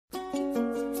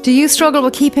Do you struggle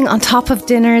with keeping on top of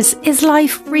dinners? Is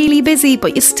life really busy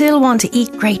but you still want to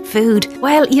eat great food?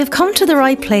 Well, you've come to the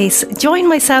right place. Join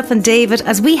myself and David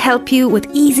as we help you with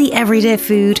easy everyday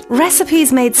food,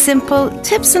 recipes made simple,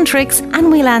 tips and tricks, and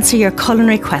we'll answer your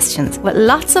culinary questions with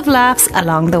lots of laughs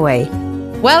along the way.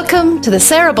 Welcome to the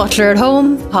Sarah Butler at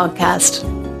Home podcast.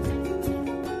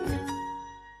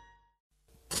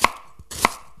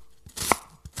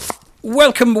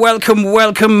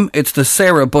 Welcome. It's the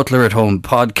Sarah Butler at Home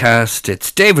podcast.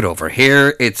 It's David over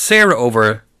here. It's Sarah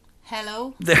over...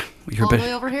 Hello. There. All the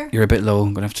way over here? You're a bit low.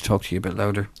 I'm going to have to talk to you a bit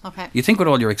louder. Okay. You think with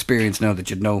all your experience now that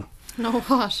you'd know... No,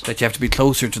 what? That you have to be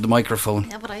closer to the microphone.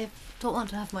 Yeah, but I don't want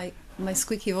to have my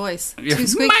squeaky voice. Your- Too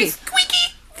squeaky. My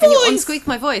squeaky Can you voice. unsqueak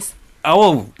my voice?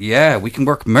 Oh, yeah. We can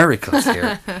work miracles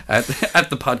here at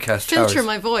the podcast Filter towers.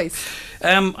 my voice.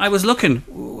 I was looking...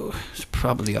 It's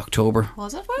probably October.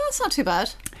 Was it? Well, that's not too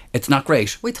bad. It's not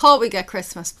great. We thought we'd get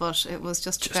Christmas, but it was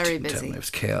just very didn't tell me busy. It was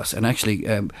chaos. And actually,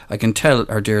 I can tell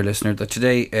our dear listener that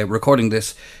today, recording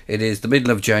this, it is the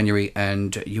middle of January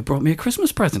and you brought me a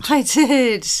Christmas present. I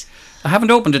did. I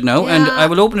haven't opened it now, and Yeah. I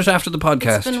will open it after the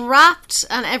podcast. It's been wrapped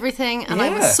and everything, and I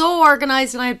Yeah. was so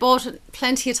organised, and I had bought it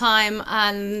plenty of time,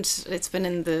 and it's been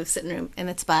in the sitting room in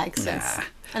its bag since.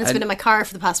 And it's been in my car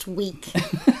for the past week.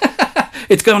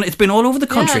 It's gone. It's been all over the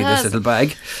country, Yeah, it this has. little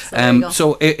bag. So there you go.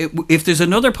 So if there's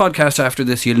another podcast after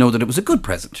this, you'll know that it was a good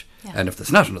present. Yeah. And if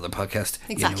there's not another podcast,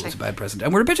 you know Exactly. it's a bad present.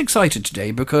 And we're a bit excited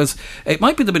today because it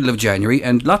might be the middle of January,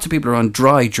 and lots of people are on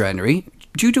dry January.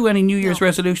 Do you do any New Year's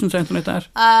resolutions, anything like that?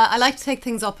 I like to take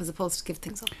things up as opposed to give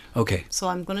things up. Okay. So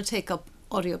I'm going to take up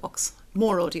audiobooks.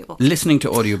 More audiobooks. Listening to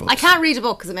audiobooks. I can't read a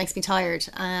book because it makes me tired.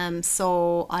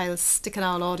 So I'll stick an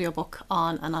old audiobook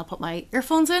on and I'll put my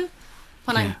earphones in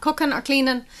when I'm cooking or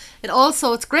cleaning.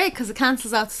 It's great because it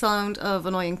cancels out the sound of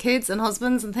annoying kids and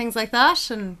husbands and things like that.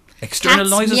 And External cats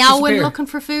noises meowing disappear. looking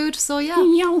for food. So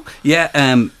yeah. Yeah,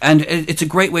 and it's a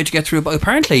great way to get through. But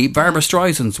apparently, Barbara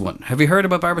Streisand's one. Have you heard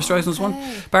about Barbara Streisand's one?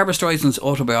 Barbara Streisand's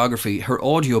autobiography, her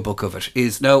audiobook of it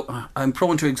is now, I'm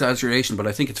prone to exaggeration, but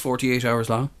I think it's 48 hours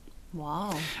long.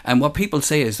 Wow. And what people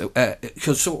say is,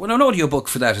 when an audiobook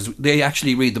for that is, they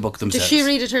actually read the book Does themselves. she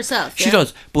read it herself? She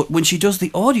does. But when she does the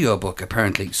audiobook,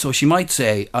 apparently, so she might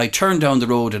say, I turned down the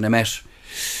road and I met...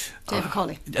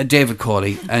 David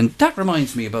Cawley. And that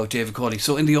reminds me about David Cawley.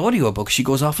 So in the audiobook, she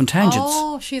goes off on tangents.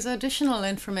 Oh, she's additional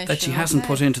information. That she hasn't Okay.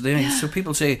 put into the... So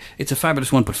people say it's a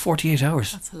fabulous one, but 48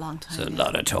 hours. That's a long time. It's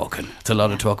a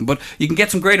lot of talking. But you can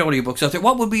get some great audiobooks out there.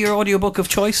 What would be your audiobook of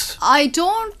choice? The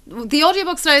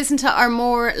audiobooks that I listen to are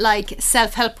more like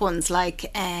self-help ones,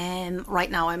 like right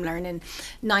now I'm learning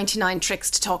 99 tricks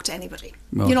to talk to anybody.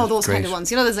 Oh, you know, that's those kind great. of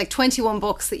ones. You know, there's like 21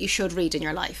 books that you should read in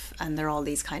your life, and they're all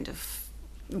these kind of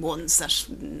ones that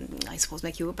I suppose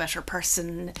make you a better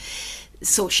person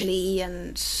socially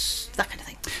and that kind of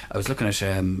thing. I was looking at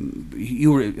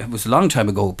it was a long time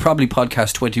ago, probably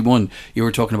podcast 21. You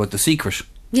were talking about The Secret.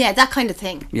 Yeah, that kind of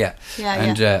thing. Yeah. Yeah,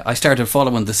 And I started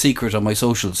following The Secret on my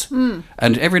socials.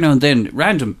 And every now and then,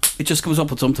 random, it just comes up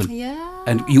with something. Yeah.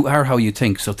 And you are how you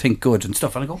think, so think good and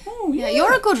stuff. And I go, oh, Yeah,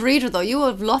 you're a good reader though. You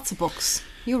have lots of books.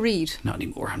 You read. not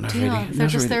anymore. I'm not You really. know, they're not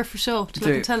just really. there for show, to look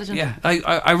They're- intelligent. Yeah.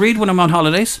 I read when I'm on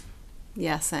holidays.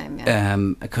 Yeah, same, yeah.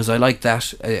 Because I like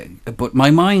that. But my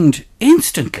mind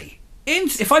instantly,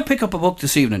 if I pick up a book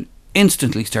this evening,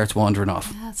 instantly starts wandering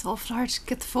off. Yeah, it's awful hard to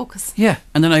get the focus. Yeah,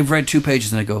 and then I've read 2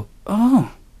 pages and I go,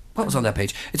 oh, what was on that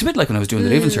page? It's a bit like when I was doing the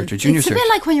Leaving Cert or Junior It's a Cert. bit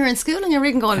like when you're in school and you're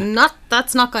reading going,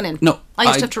 that's not gone in. No, I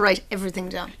used I- to have to write everything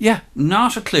down. Yeah,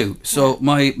 not a clue. So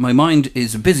my mind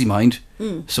is a busy mind.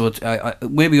 So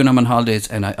maybe when I'm on holidays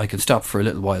and I can stop for a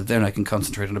little while, then I can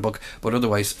concentrate on a book. But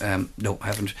otherwise, no, I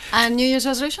haven't. And New Year's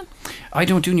resolution? I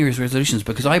don't do New Year's resolutions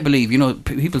because I believe,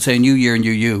 people say New Year,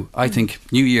 New You. I think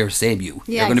New Year, same you.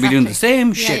 Yeah, You're going to be doing the exactly. same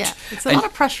Yeah, shit. yeah. It's a And lot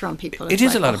of pressure on people. It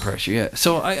is a lot of pressure, yeah.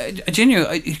 So I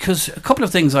genuinely, because a couple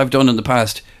of things I've done in the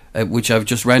past, which I've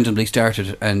just randomly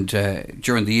started and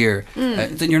during the year,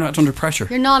 then you're not under pressure.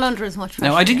 You're not under as much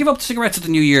pressure. Now, I did give up the cigarettes at the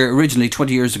New Year originally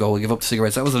 20 years ago. I gave up the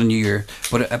cigarettes. That was on a New Year.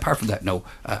 But apart from that, no.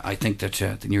 I think that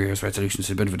the New Year's resolution is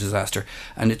a bit of a disaster.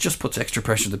 And it just puts extra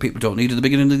pressure that people don't need at the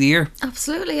beginning of the year.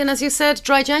 Absolutely. And as you said,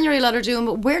 dry January a lot are doing,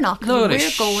 but we're not. 'Cause Load of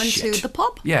we're going shit. to the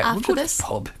pub Yeah, we'll after go to this. the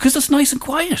pub. Because it's nice and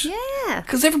quiet. Yeah.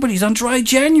 Because everybody's on dry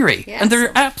January. Yeah, and there's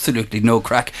so- absolutely no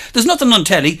crack. There's nothing on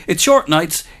telly. It's short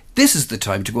nights. This is the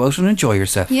time to go out and enjoy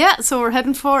yourself. Yeah, so we're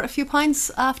heading for a few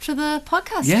pints after the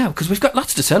podcast. Yeah, because we've got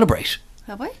lots to celebrate.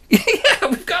 Have we? Yeah,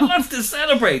 we've got lots to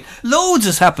celebrate. Loads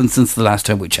has happened since the last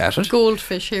time we chatted.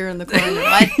 Goldfish here in the corner.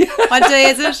 What day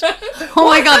is it? Oh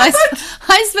my God,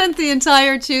 I spent the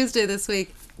entire Tuesday this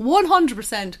week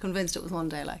 100% convinced it was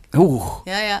Monday. Like, Oh,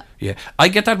 yeah. yeah. I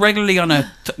get that regularly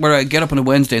where I get up on a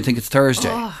Wednesday and think it's Thursday.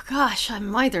 Oh gosh, I'm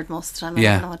mithered most of the time. I don't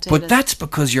know Yeah, what day but it is. that's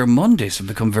because your Mondays have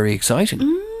become very exciting.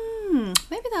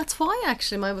 Maybe that's why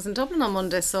actually. I was in Dublin on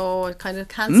Monday, so it kind of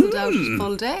cancelled out a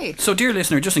full day. So, dear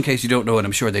listener, just in case you don't know, and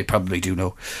I'm sure they probably do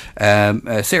know,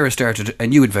 Sarah started a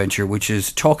new adventure, which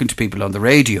is talking to people on the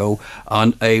radio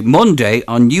on a Monday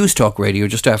on News Talk Radio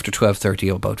just after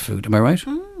 12:30 about food. Am I right?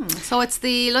 So it's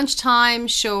the lunchtime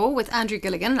show with Andrew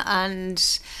Gilligan, and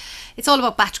it's all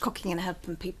about batch cooking and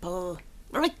helping people.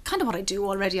 Like kind of what I do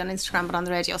already on Instagram, but on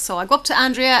the radio. So I go up to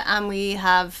Andrea and we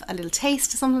have a little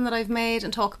taste of something that I've made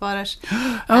and talk about it.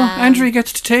 Andrea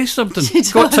gets to taste something. She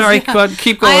Go on,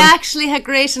 keep going. I actually had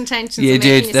great intentions. You of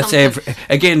making did. That's something.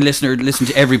 again, listener, listen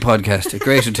to every podcast.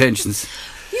 Great intentions.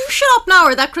 You shut up now,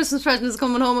 or that Christmas present is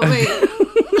coming home with me.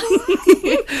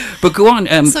 But go on.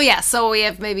 So we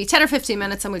have maybe 10 or 15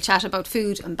 minutes and we'll chat about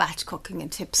food and batch cooking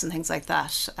and tips and things like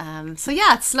that.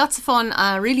 It's lots of fun,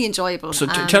 really enjoyable. So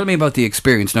tell me about the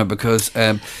experience now, because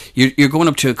you're going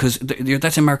up to, because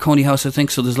that's in Marconi House, I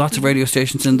think, so there's lots of radio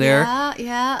stations in there.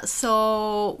 Yeah.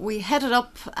 So we headed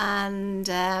up and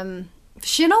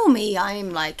you know me,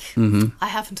 I'm like, I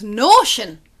haven't a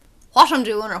notion what I'm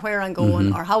doing or where I'm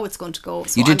going or how it's going to go.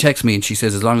 So you did text me and she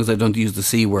says, as long as I don't use the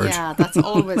C word. Yeah, that's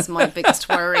always my biggest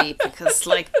worry, because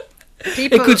like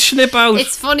people, it could slip out.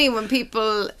 It's funny when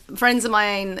people, friends of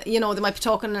mine, you know, they might be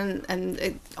talking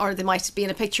or they might be in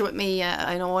a picture with me.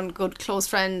 I know one good close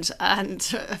friend,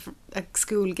 and a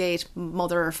school gate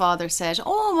mother or father said,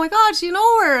 "Oh my God, do you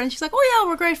know her?" And she's like, "Oh yeah,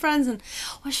 we're great friends." And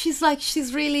she's like,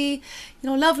 she's really, you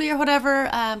know, lovely or whatever,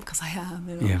 because I am,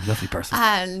 you know. Yeah, lovely person.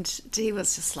 And he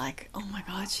was just like, "Oh my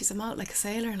God, she's out like a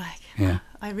sailor." Like, yeah,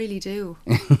 I really do.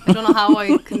 I don't know how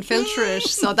I can filter it.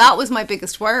 So that was my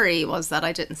biggest worry, was that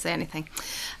I didn't say anything,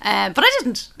 but I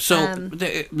didn't. So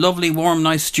the lovely, warm,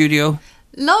 nice studio.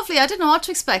 Lovely. I didn't know what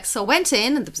to expect, so I went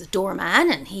in and there was a doorman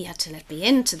and he had to let me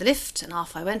into the lift, and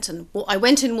off I went, and I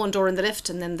went in one door in the lift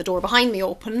and then the door behind me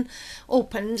opened,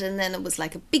 and then it was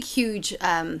like a big huge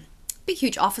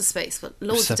office space with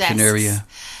loads of desks. Reception area.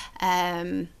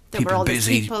 There People were all these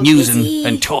busy, people newsing busy.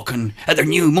 and talking. They're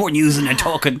more newsing and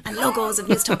talking. And logos of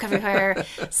News Talk everywhere.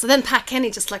 So then Pat Kenny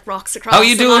just like rocks across. How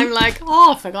you doing? And I'm like,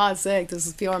 oh, for God's sake, this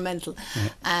is pure mental. Yeah.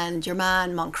 And your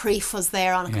man Moncrief was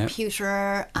there on a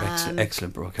computer.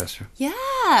 Excellent broadcaster.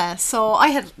 Yeah. So I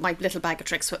had my little bag of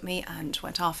tricks with me and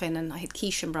went off in, and I had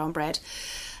quiche and brown bread.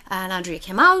 And Andrea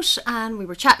came out and we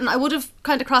were chatting. I would have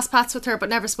kind of crossed paths with her, but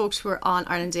never spoke to her on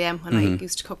Ireland AM when I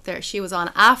used to cook there. She was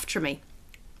on after me.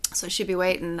 So she'd be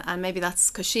waiting, and maybe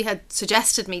that's because she had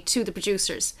suggested me to the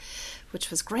producers, which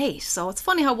was great. So it's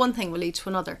funny how one thing will lead to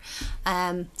another.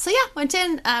 Went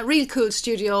in, real cool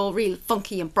studio, real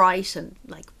funky and bright and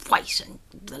like white, and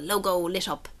the logo lit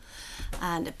up,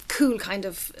 and a cool kind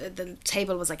of, the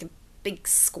table was like a big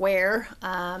square.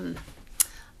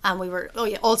 And we were,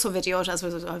 also videoed as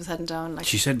I was heading down. Like,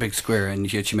 she said big square,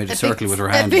 and yet she made a circle with her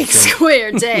hand. A big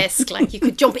square desk, like you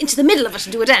could jump into the middle of it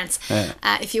and do a dance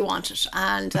if you wanted.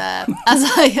 And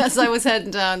as I was heading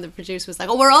down, the producer was like,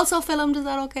 "Oh, we're also filmed. Is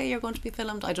that okay? You're going to be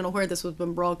filmed." I don't know where this was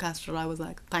been broadcasted. I was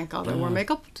like, "Thank God I wore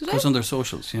makeup today." It was on their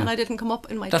socials, yeah. And I didn't come up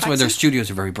in my. That's why their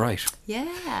studios are very bright.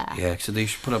 Yeah. Yeah, so they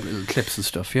should put up little clips and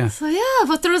stuff. Yeah. So yeah,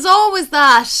 but there was always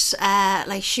that.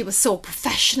 Like, she was so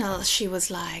professional. She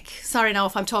was like, "Sorry now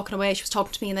if I'm talking away." She was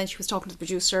talking to me, and then she was talking to the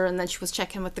producer, and then she was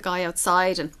checking with the guy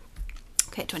outside, and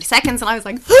 20 seconds, and I was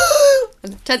like,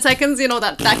 and 10 seconds, you know,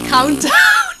 that countdown.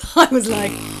 I was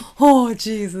like, oh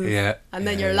Jesus. Yeah. And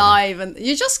then you're live, and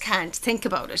you just can't think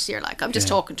about it. You're like, I'm just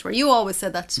talking to her. You always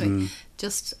said that to me.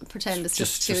 Just pretend it's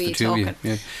just two of you talking.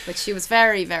 Yeah. But she was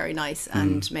very, very nice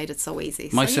and made it so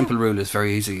easy. My simple rule is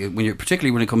very easy,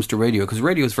 particularly when it comes to radio, because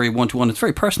radio is very one-to-one. It's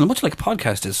very personal, much like a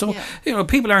podcast is. So,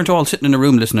 people aren't all sitting in a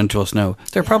room listening to us now.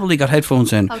 They're probably got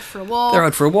headphones in. Out for a walk. They're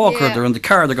out for a walk, or they're in the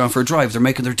car, they're going for a drive, they're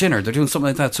making their dinner, they're doing something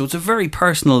like that. So it's a very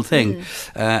personal thing.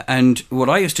 And what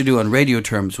I used to do on radio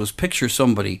terms was picture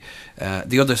somebody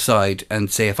the other side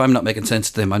and say, if I'm not making sense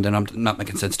to them, and then I'm not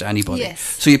making sense to anybody. Yes.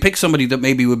 So you pick somebody that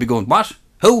maybe would be going, what?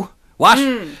 Who? What?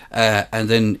 And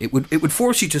then it would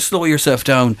force you to slow yourself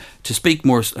down to speak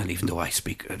more. And even though I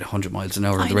speak at 100 miles an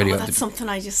hour on the radio, that's something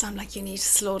I'm like, you need to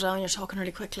slow down. You're talking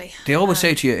really quickly. They always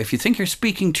say to you, if you think you're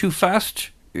speaking too fast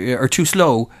or too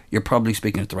slow, you're probably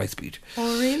speaking at the right speed.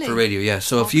 Oh, really? For radio, yeah.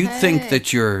 So if you think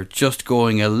that you're just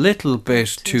going a little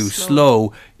bit too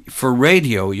slow for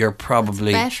radio, you're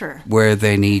probably better where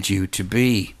they need you to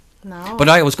be. No. But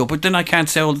I always go, but then I can't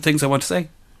say all the things I want to say.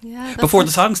 Yeah, that's before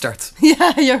the song starts.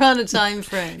 Yeah, you're on a time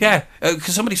frame. Yeah,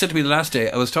 because somebody said to me the last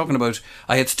day,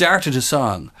 I had started a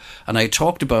song, and I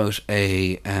talked about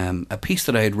a piece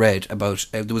that I had read about,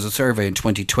 there was a survey in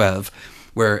 2012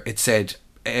 where it said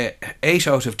 8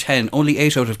 out of 10, only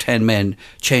 8 out of 10 men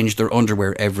change their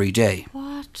underwear every day.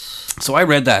 What? So I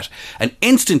read that, and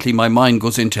instantly my mind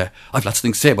goes into, I've lots of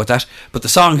things to say about that, but the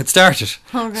song had started.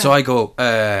 Okay. So I go,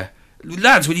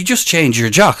 lads, will you just change your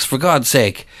jocks, for God's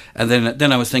sake? And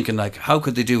then I was thinking, like, how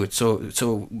could they do it?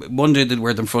 So Monday they'd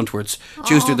wear them frontwards,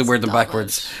 Tuesday they'd wear them stop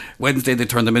backwards, Wednesday they'd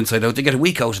turn them inside out. They get a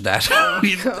week out of that.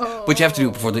 But you have to do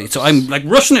it before so I'm like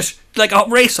rushing it like a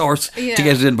racehorse to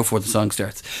get it in before the song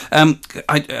starts.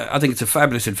 I think it's a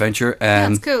fabulous adventure.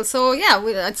 That's cool. So yeah,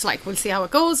 it's like we'll see how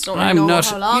it goes. Don't really know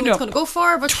how long it's going to go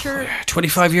for, but sure.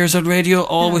 25 years on radio,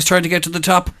 always trying to get to the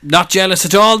top. Not jealous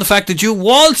at all. The fact that you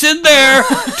waltz in there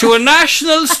to a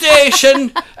national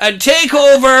station and take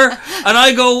over, and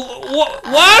I go,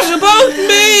 what about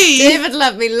me? David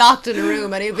left me locked in a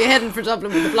room, and he'll be heading for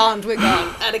Dublin with a blonde wig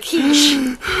on and a quiche.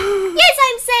 Yes,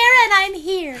 I'm Sarah, and I'm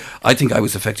here. I think I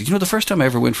was affected. You know, the first time I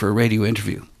ever went for a radio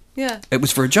interview, it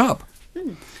was for a job.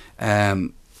 I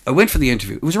went for the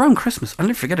interview. It was around Christmas. I'll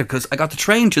never forget it, because I got the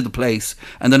train to the place,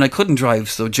 and then I couldn't drive,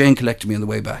 so Jane collected me on the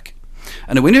way back.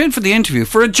 And I went in for the interview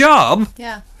for a job.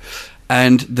 Yeah.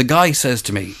 And the guy says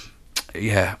to me,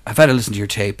 yeah, I've had to listen to your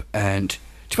tape, and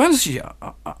to be honest with you,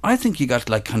 I think you got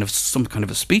like kind of some kind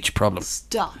of a speech problem.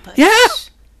 Stop it.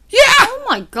 Yeah. Oh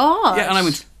my God. Yeah, and I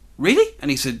went, really? And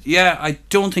he said, yeah, I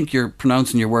don't think you're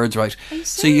pronouncing your words right. Are you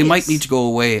so you might serious? need to go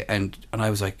away. And I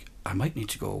was like, I might need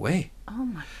to go away. Oh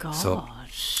my God. So-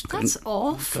 That's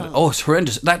awful. Oh, it's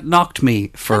horrendous. That knocked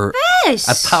me for bet.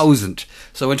 1,000.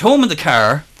 So I went home in the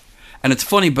car, and it's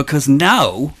funny because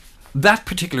now that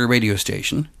particular radio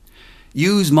station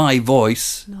use my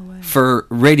voice for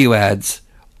radio ads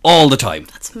all the time.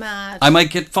 That's mad. I might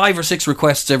get 5 or 6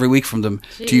 requests every week from them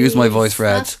to use my voice for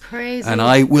ads. That's crazy. And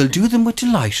I will do them with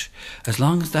delight, as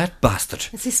long as that bastard.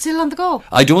 Is he still on the go?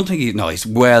 I don't think he's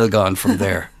well gone from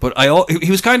there. But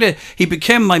he was he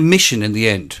became my mission in the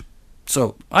end.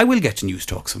 So I will get to News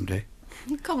Talk someday.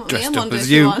 You come with me Dressed on up Monday as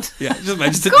if you you. want. Yeah,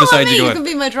 just sit Come beside with me, you you going, can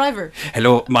be my driver.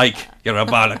 hello, Mike, you're a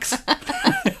bollocks.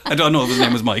 I don't know if his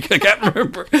name was Mike. I can't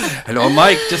remember. Hello,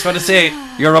 Mike, just want to say,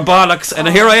 you're a bollocks. And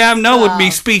here I am now with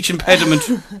me speech impediment.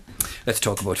 Let's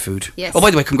talk about food. Yes. Oh,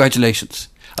 by the way, congratulations.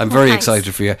 I'm very thanks.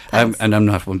 excited for you. And I'm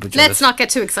not one but jealous. Let's not get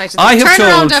too excited. I have Turn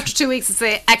around told- after 2 weeks and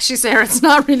say, actually, Sarah, it's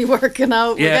not really working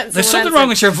out. We're Yeah, getting there's someone something else wrong in."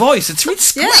 with your voice. It's really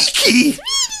squeaky.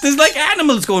 There's like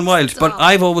animals going wild. But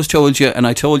I've always told you, and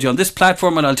I told you on this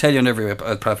platform, and I'll tell you on every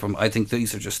platform, I think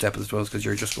these are just stepping stones because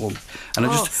you're just home. And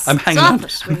I'm hanging stop on.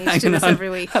 it. We need to do this every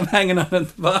week. I'm hanging on at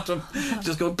the bottom.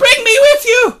 Just going, bring me with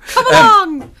you. Come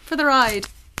along for the ride.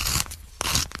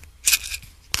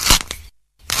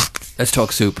 Let's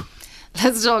talk soup.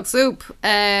 Let's talk soup.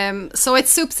 So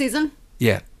it's soup season.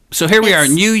 Yeah. So here we are,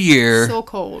 It's New Year. So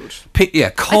cold. Yeah, I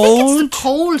cold. think it's the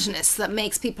coldness that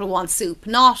makes people want soup,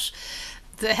 not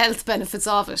the health benefits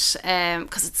of it.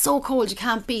 Because it's so cold, you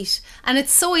can't beat. And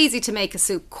it's so easy to make a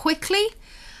soup quickly.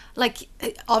 Like,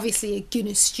 obviously, a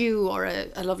Guinness stew or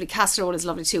a lovely casserole is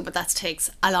lovely too, but that takes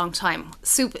a long time.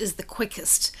 Soup is the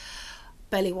quickest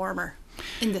belly warmer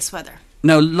in this weather.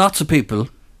 Now, lots of people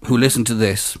who listen to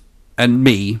this, and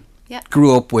me, Yeah.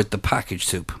 grew up with the packaged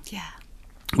soup. Yeah.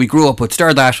 We grew up with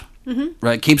stir that,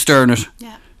 right? Keep stirring it.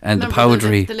 Yeah. And the Remember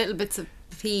powdery. The little bits of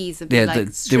peas. Would Yeah, be like they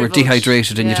were shriveled.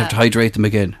 dehydrated, and you'd have to Yeah. hydrate them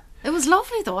again. It was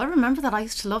lovely though. I remember that. I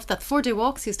used to love that. 4-day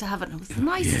walks used to have it. And it was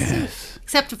nice soup.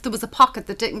 Except if there was a pocket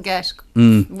that didn't get,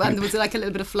 and there was like a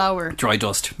little bit of flour. Dry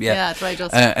dust, yeah. Yeah, dry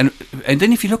dust. And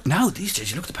then if you look now, these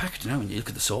days, you look at the package now and you look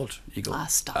at the salt, you go, Ah,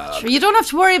 stop it. Sure, you don't have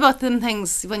to worry about them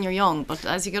things when you're young, but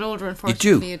as you get older,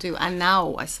 unfortunately, you do. And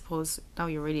now, I suppose, now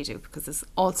you really do, because there's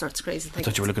all sorts of crazy I things.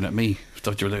 thought you were looking at me. I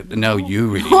thought you were looking, now you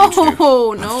really need to do.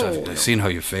 Oh, no. I've seen how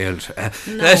you failed.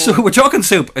 So we're talking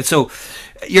soup. So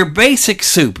your basic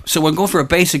soup. So when going for a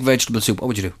basic vegetable soup, what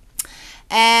would you do?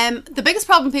 The biggest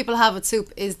problem people have with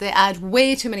soup is they add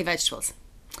way too many vegetables.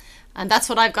 And that's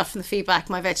what I've got from the feedback,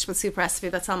 my vegetable soup recipe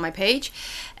that's on my page.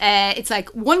 It's like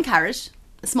 1 carrot,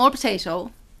 a small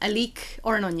potato, a leek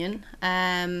or an onion.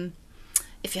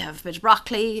 If you have a bit of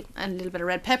broccoli and a little bit of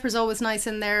red pepper is always nice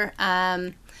in there.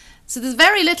 So there's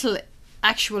very little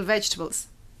actual vegetables,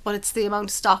 but it's the amount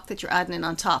of stock that you're adding in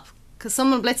on top. Because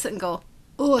someone blitz it and go,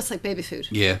 oh, it's like baby food.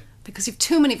 Yeah. Because you've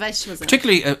too many vegetables in it.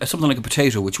 Particularly something like a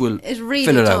potato, which will It really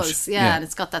fill it does, out. yeah, and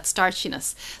it's got that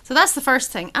starchiness. So that's the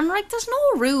first thing. And like, there's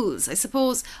no rules, I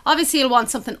suppose. Obviously, you'll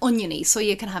want something oniony, so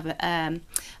you can have an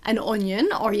onion,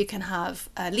 or you can have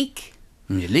a leek,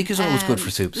 Yeah, leek is always good for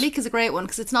soups. Leek is a great one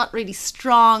because it's not really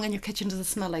strong and your kitchen doesn't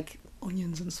smell like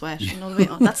onions and sweat. You know what I mean?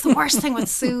 Oh, that's the worst thing with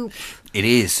soup. It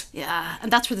is. Yeah,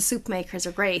 and that's where the soup makers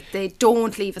are great. They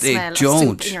don't leave a They smell don't.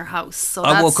 of soup in your house. So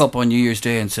I that's, woke up on New Year's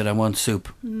Day and said I want soup,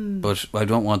 but I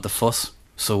don't want the fuss.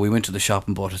 So we went to the shop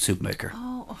and bought a soup maker.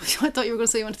 Oh, I thought you were going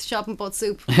to say you went to the shop and bought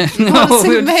soup. No,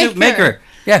 we went to soup maker.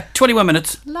 Yeah, 21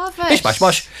 minutes. Love it. Bish, bash,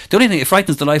 bosh. The only thing, it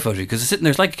frightens the life out of you because it's sitting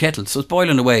there, it's like a kettle, so it's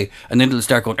boiling away, and then it'll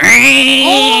start going.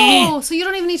 Oh, so you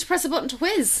don't even need to press a button to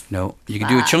whiz. No, you can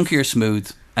do it chunky or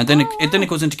smooth, and then it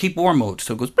goes into keep warm mode,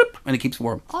 so it goes bloop, and it keeps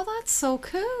warm. Oh, that's so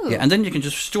cool. Yeah, and then you can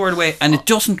just store it away, and it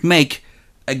doesn't make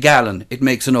a gallon. It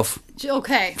makes enough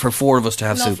Okay. for 4 of us to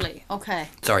have soup. Lovely. Okay.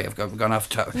 Sorry, I've gone off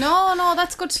top. No,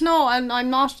 that's good to know. And I'm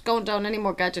not going down any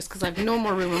more gadgets because I have no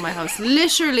more room in my house.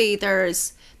 Literally,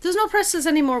 there's no presses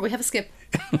anymore. We have a skip.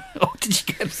 Oh, did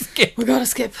you get a skip? We got a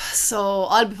skip. So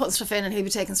I'll be putting stuff in and he'll be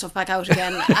taking stuff back out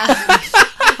again. And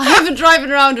I have been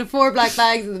driving around with 4 black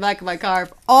bags in the back of my car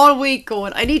all week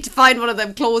going, I need to find one of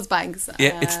them clothes bags.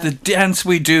 Yeah, it's the dance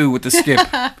we do with the skip.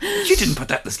 You didn't put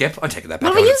that in the skip. I'm taking that back.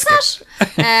 Will we out use of the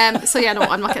skip. that? So yeah, no,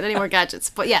 I'm not getting any more gadgets.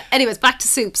 But yeah, anyways, back to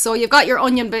soup. So you've got your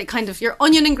onion, but kind of your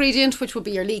onion ingredient, which will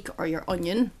be your leek or your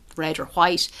onion, red or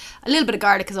white. A little bit of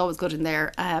garlic is always good in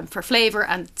there for flavour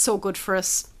and so good for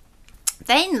us.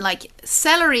 Then, like,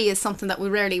 celery is something that we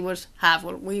rarely would have.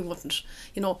 Well, we wouldn't,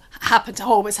 happen to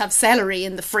always have celery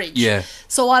in the fridge. Yeah.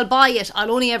 So I'll buy it. I'll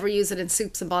only ever use it in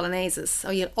soups and bologneses. So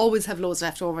you'll always have loads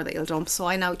left over that you'll dump. So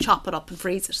I now chop it up and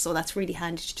freeze it. So that's really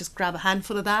handy to just grab a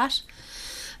handful of that.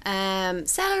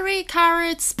 Celery,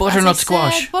 carrots, Butternut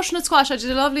squash. Butternut squash. I did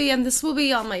a lovely, and this will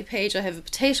be on my page. I have a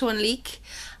potato and leek,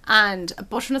 and a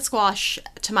butternut squash,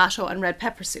 tomato, and red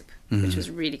pepper soup, which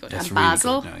was really good. That's and really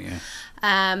basil. good now, yeah.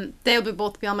 They'll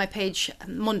both be on my page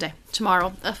Monday, tomorrow.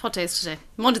 What day is today?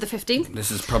 Monday the 15th.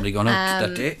 This is probably gone out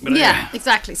that day. But Yeah,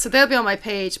 exactly. So they'll be on my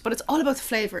page, but it's all about the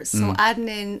flavours. So adding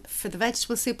in, for the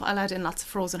vegetable soup, I'll add in lots of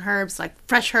frozen herbs, like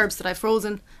fresh herbs that I've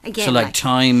frozen. Again, So like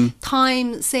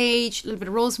thyme. sage, a little bit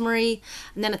of rosemary,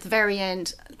 and then at the very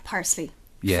end, parsley.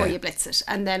 Yeah. Before you blitz it.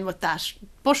 And then with that,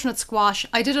 butternut squash.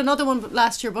 I did another one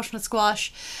last year, butternut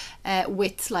squash,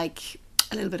 with like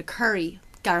a little bit of curry,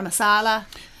 garam masala.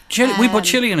 Chili, we put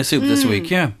chili in a soup this week,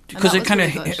 yeah, because that it was kind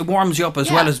of really good. it warms you up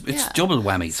as well as it's yeah. double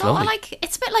whammy. It's So lovely.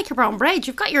 it's a bit like your brown bread.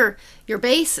 You've got your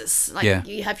bases, like Yeah.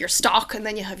 you have your stock, and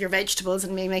then you have your vegetables,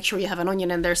 and maybe make sure you have an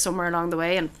onion in there somewhere along the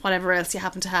way, and whatever else you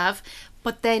happen to have.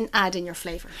 But then add in your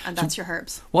flavour, and that's your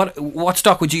herbs. What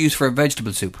stock would you use for a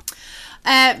vegetable soup?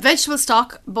 Vegetable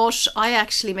stock, but I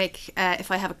actually make if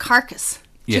I have a carcass,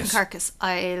 chicken Yes. carcass,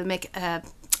 I'll make a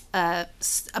A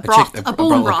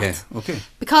bone broth, broth. okay.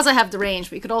 Because I have the range,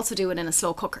 but you could also do it in a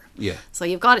slow cooker. Yeah. So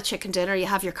you've got a chicken dinner, you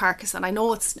have your carcass, and I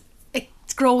know it's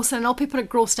gross, and I know people are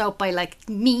grossed out by like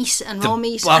meat and raw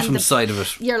meat. bottom and side of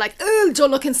it. You're like, oh,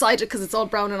 don't look inside it because it's all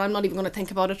brown, and I'm not even going to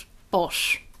think about it. But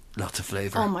Lots of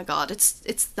flavour. oh my god,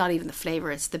 it's not even the flavour,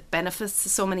 it's the benefits.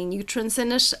 There's so many nutrients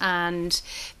in it and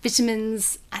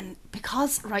vitamins, and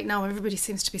because right now everybody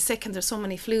seems to be sick and there's so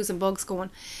many flus and bugs going,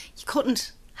 you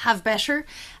couldn't have better.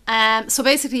 So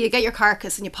basically you get your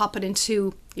carcass and you pop it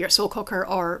into your slow cooker,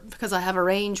 or because I have a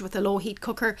range with a low heat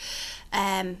cooker,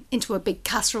 into a big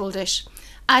casserole dish.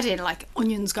 Add in like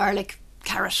onions, garlic,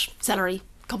 carrot, celery,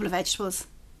 a couple of vegetables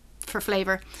for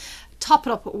flavour. Top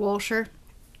it up with water,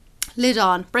 lid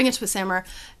on, bring it to a simmer,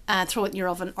 throw it in your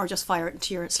oven, or just fire it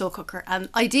into your slow cooker. And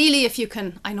ideally, if you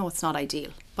can, I know it's not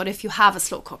ideal, but if you have a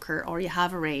slow cooker or you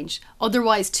have a range,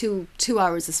 otherwise 2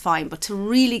 hours is fine. But to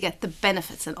really get the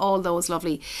benefits and all those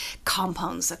lovely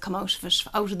compounds that come out of it,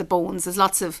 out of the bones, there's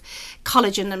lots of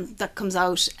collagen that comes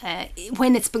out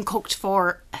when it's been cooked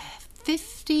for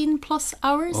 15 plus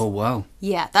hours. Oh wow.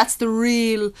 Yeah, that's the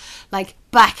real, like,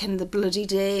 back in the bloody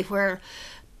day where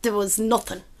there was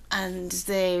nothing, and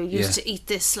they used to eat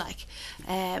this like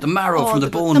The marrow all from the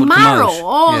bone the would come marrow, out.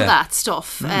 all Yeah. that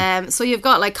stuff. So you've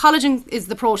got like collagen is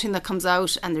the protein that comes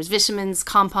out, and there's vitamins,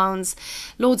 compounds,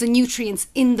 loads of nutrients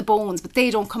in the bones, but they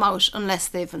don't come out unless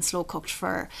they've been slow cooked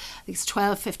for at least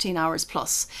 12-15 hours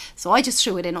plus. So I just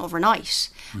threw it in overnight,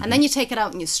 and then you take it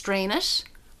out and you strain it,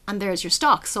 and there's your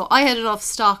stock. So I had enough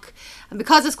stock, and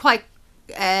because it's quite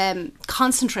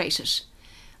concentrated,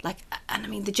 like, and I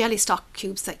mean the jelly stock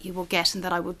cubes that you will get and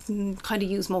that I would kind of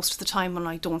use most of the time when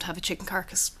I don't have a chicken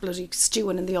carcass bloody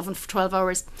stewing in the oven for 12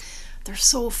 hours, they're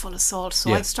so full of salt. So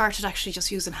Yeah. I've started actually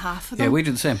just using half of them. Yeah, we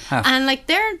do the same. Half. And like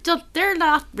they're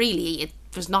not really,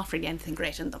 there's not really anything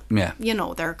great in them. Yeah. You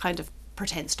know, they're kind of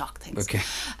pretend stock things. Okay.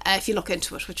 If you look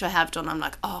into it, which I have done, I'm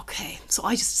like, okay. So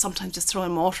I just sometimes just throw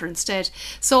in water instead.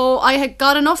 So I had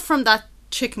got enough from that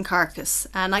chicken carcass,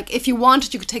 and like if you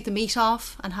wanted, you could take the meat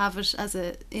off and have it as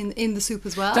in the soup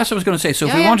as well. That's what I was going to say. So if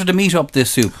Yeah, we yeah. wanted to meat up this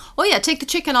soup, Oh yeah, take the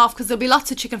chicken off because there'll be lots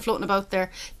of chicken floating about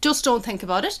there. Just don't think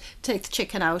about it. Take the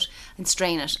chicken out and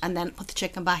strain it, and then put the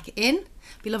chicken back in.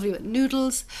 Be lovely with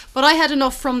noodles. But I had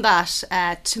enough from that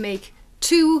to make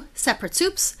 2 separate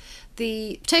soups.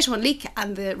 The potato and leek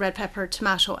and the red pepper,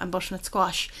 tomato and butternut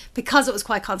squash. Because it was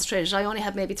quite concentrated, I only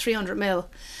had maybe 300ml,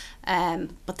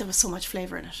 but there was so much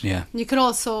flavour in it. Yeah. You can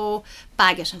also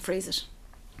bag it and freeze it.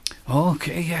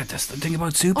 okay, yeah, that's the thing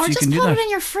about soups. Or You just can do put that. it in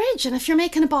your fridge, and if you're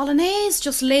making a bolognese,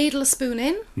 just ladle a spoon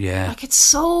in. Yeah. Like, it's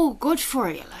so good for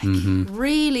you. Like, it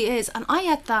really is. And I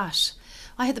had that.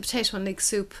 I had the potato and leek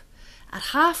soup at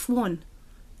 1:30,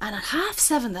 and at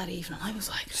 7:30 that evening, I was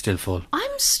like, Still full.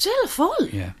 I'm still full.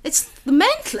 Yeah. It's the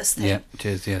mentalist thing. Yeah, it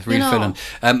is. Yeah, it's really know.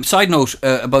 filling. Side note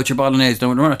about your bolognese. No,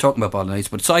 we're not talking about bolognese,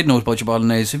 but side note about your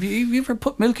bolognese. Have you ever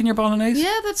put milk in your bolognese?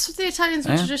 Yeah, that's what the Italians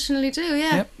would Yeah. traditionally do,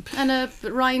 yeah. Yep. And a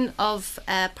rind of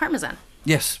parmesan.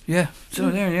 Yes. Yeah.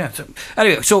 So there. Yeah. So,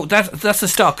 anyway, so that's the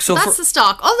stock. So That's the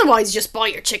stock. Otherwise, you just buy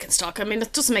your chicken stock. I mean,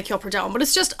 it doesn't make you up or down, but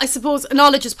it's just, I suppose,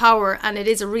 knowledge is power, and it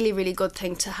is a really, really good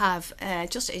thing to have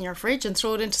just in your fridge and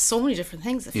throw it into so many different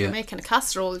things. If Yeah. you're making a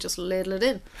casserole, just ladle it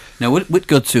in. now with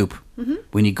good soup,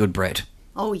 we need good bread.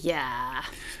 Oh, yeah.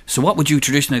 So what would you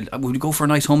traditionally? Would you go for a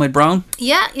nice homemade brown?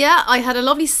 Yeah. I had a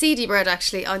lovely seedy bread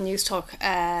actually on News Talk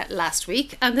last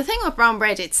week. And the thing with brown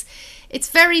bread, it's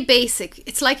very basic.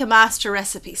 It's like a master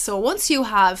recipe. So once you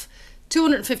have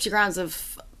 250 grams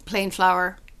of plain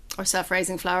flour or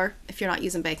self-raising flour, if you're not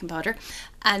using baking powder,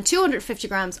 and 250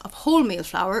 grams of wholemeal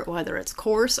flour, whether it's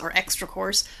coarse or extra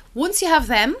coarse, once you have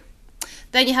them,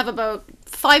 then you have about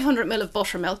 500 ml of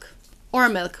buttermilk, or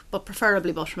milk, but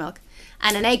preferably buttermilk,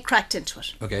 and an egg cracked into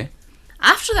it. Okay.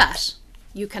 After that,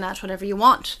 you can add whatever you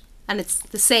want, and it's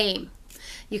the same.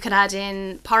 You can add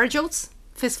in porridge oats,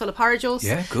 fistful of porridge oats.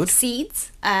 Yeah, good.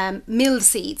 Seeds, milled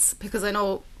seeds, because I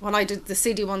know when I did the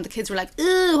seedy one, the kids were like,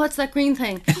 "Ew, what's that green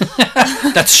thing?"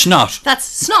 That's snot. That's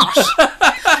snot.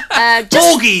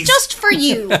 Bogies. Just for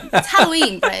you. It's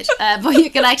Halloween bread, but you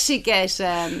can actually get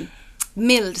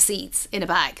milled seeds in a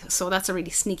bag. So that's a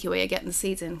really sneaky way of getting the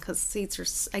seeds in, because seeds are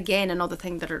again another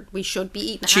thing that we should be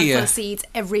eating a Chia. handful of seeds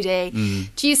every day.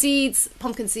 Chia seeds,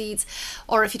 pumpkin seeds,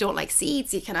 or if you don't like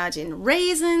seeds, you can add in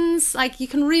raisins. Like, you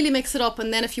can really mix it up,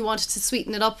 and then if you wanted to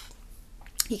sweeten it up,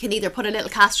 you can either put a little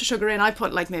castor sugar in. I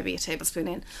put like maybe a tablespoon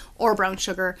in, or brown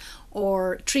sugar,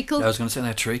 or treacle. I was going to say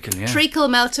that treacle. Yeah. Treacle,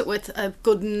 melt it with a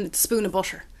good spoon of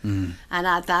butter and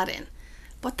add that in.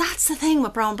 But that's the thing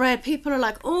with brown bread. People are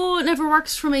like, oh, it never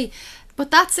works for me.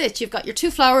 But that's it. You've got your 2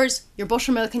 flours, your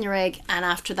buttermilk and your egg, and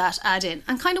after that add in.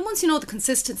 And kind of once you know the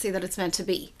consistency that it's meant to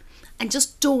be, and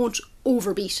just don't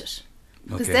overbeat it.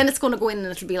 Because Okay. then it's going to go in and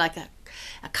it'll be like a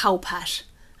cow pat,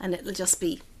 and it'll just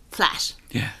be flat.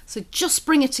 Yeah. So just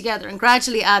bring it together and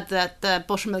gradually add the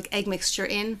buttermilk egg mixture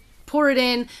in. Pour it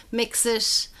in, mix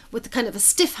it with the kind of a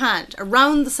stiff hand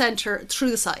around the centre, through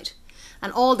the side.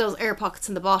 And all those air pockets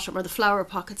in the bottom, or the flour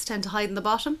pockets, tend to hide in the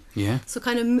bottom. Yeah. So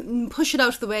kind of push it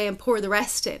out of the way and pour the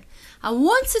rest in. And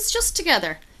once it's just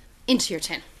together, into your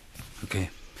tin. Okay.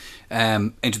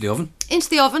 Into the oven. Into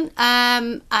the oven,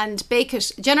 and bake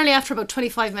it generally after about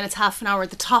 25 minutes, half an hour.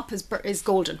 The top is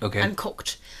golden Okay. and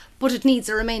cooked. But it needs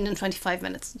a remaining 25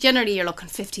 minutes. Generally, you're looking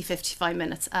 55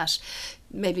 minutes at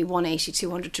maybe 180,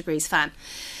 200 degrees fan.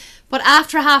 But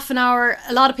after half an hour,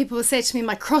 a lot of people will say to me,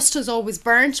 my crust is always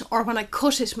burnt, or when I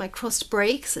cut it, my crust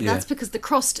breaks. And Yeah. that's because the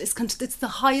crust it's the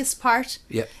highest part.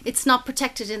 Yeah. It's not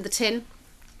protected in the tin.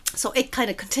 So it kind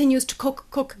of continues to cook,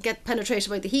 and get penetrated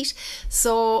by the heat.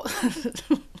 So...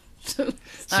 It's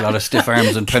a lot of stiff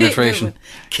arms and Keep penetration.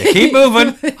 moving. Yeah, keep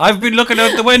moving. I've been looking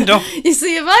out the window. You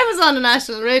see, if I was on a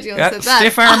national radio and Yeah, said that...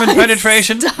 stiff arm and I'd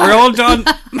penetration. start- We're all done.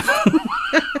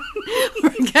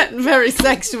 We're getting very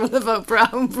sexual about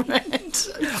brown bread.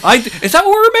 Is that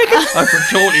what we were making? I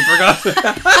totally forgot.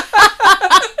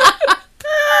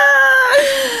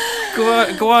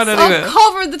 Go on anyway. So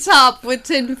cover the top with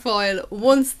tin foil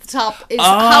once the top is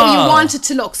how you want it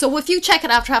to look. So if you check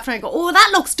it after half an hour and go, oh, that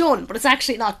looks done, but it's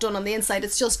actually not done on the inside,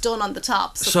 it's just done on the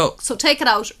top. So take it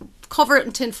out, cover it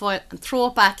in tin foil and throw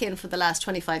it back in for the last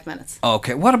 25 minutes.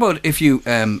 Okay, what about if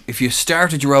you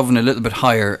started your oven a little bit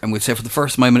higher and we'd say for the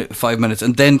first 5 minutes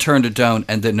and then turned it down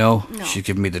and then she's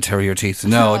giving me the tear of your teeth.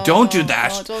 No, don't do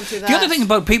that. No, don't do that. The other thing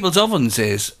about people's ovens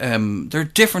is they're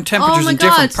different temperatures Oh my in God,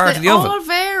 different parts of the oven. All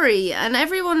vary. vary, and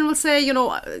everyone will say, you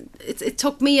know, it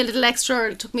took me a little extra, or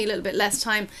it took me a little bit less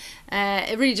time.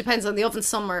 It really depends on the oven.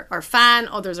 Some are fan,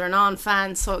 others are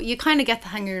non-fan, so you kind of get the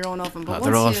hang of your own oven. But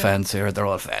They're all fans here. They're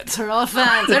all fans. They're all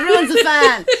fans. Everyone's a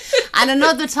fan. And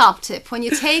another top tip: when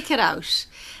you take it out,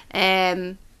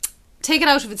 take it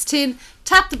out of its tin,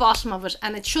 tap the bottom of it,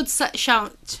 and it should sound.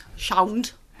 It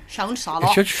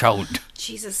should sound.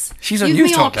 Jesus, She's you've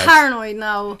unused me to all it, lads. paranoid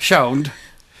now. Sound.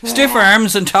 Stiff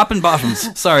arms and top and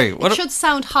bottoms. Sorry. It should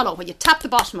sound hollow. When you tap the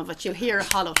bottom of it, you'll hear a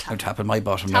hollow tap. I'm tapping my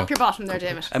bottom now. Tap your bottom there,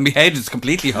 David. And my head is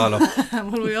completely hollow.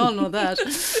 Well, we all know that.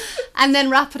 And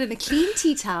then wrap it in a clean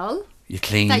tea towel You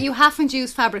clean. that you haven't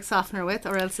used fabric softener with,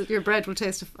 or else your bread will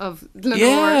taste of Lenore.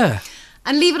 Yeah.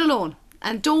 And leave it alone.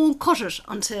 And don't cut it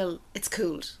until it's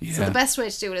cooled. So Yeah. the best way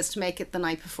to do it is to make it the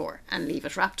night before and leave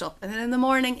it wrapped up. And then in the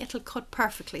morning, it'll cut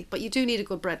perfectly. But you do need a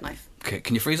good bread knife. Okay,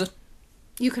 can you freeze it?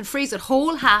 You can freeze it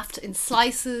whole, halved, in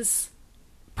slices.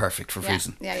 Perfect for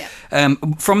freezing. Yeah.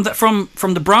 From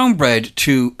the brown bread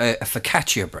to a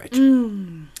focaccia bread.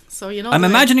 So, you know. I'm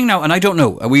imagining now, and I don't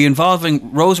know, are we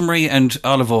involving rosemary and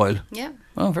olive oil? Yeah.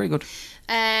 Oh, very good.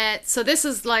 So this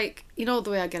is like, you know, the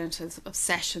way I get into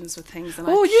obsessions with things, and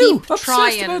Oh, I you keep obsessed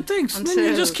trying about things. And until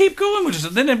then you just keep going with it.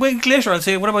 And then a week later I'll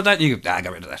say, what about that? And you go,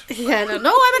 get rid of that. Yeah, no,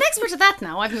 I'm an expert at that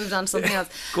now. I've moved on to something else.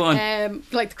 Go on.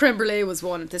 Like the creme brulee was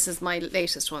one. This is my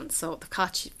latest one. So the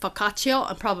focaccia,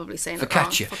 I'm probably saying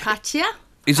Focaccia. it wrong. Focaccia.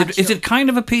 Is it kind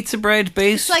of a pizza bread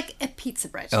base? It's like a pizza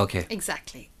bread. Okay.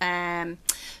 Exactly.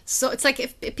 So it's like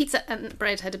if a pizza and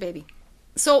bread had a baby.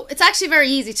 So it's actually very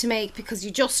easy to make because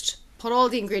you just put all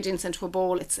the ingredients into a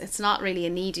bowl. It's not really a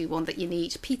needy one that you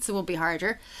need. Pizza will be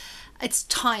harder. It's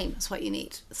time is what you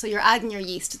need. So you're adding your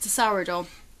yeast. It's a sourdough.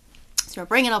 So you're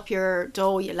bringing up your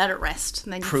dough, you let it rest,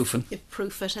 and then you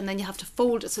proof it, and then you have to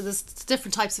fold it. So there's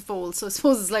different types of folds. So I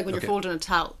suppose it's like when you're folding a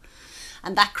towel,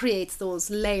 and that creates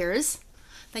those layers.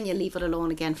 Then you leave it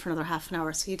alone again for another half an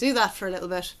hour. So you do that for a little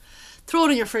bit, throw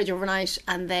it in your fridge overnight,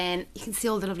 and then you can see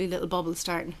all the lovely little bubbles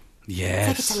starting. Yes. It's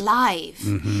like it's alive.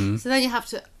 Mm-hmm. So then you have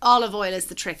to, olive oil is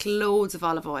the trick, loads of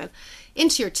olive oil.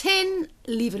 Into your tin,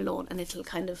 leave it alone, and it'll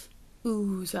kind of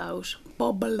ooze out,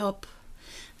 bubble up.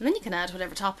 And then you can add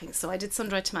whatever toppings. So I did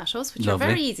sun-dried tomatoes, which Lovely. are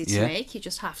very easy to Yeah. make. You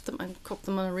just halve them and cook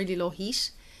them on a really low heat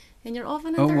in your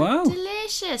oven, and Oh, they're wow.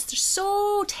 delicious. They're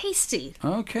so tasty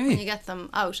when you Okay. get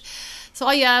them out. So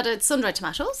I added sun-dried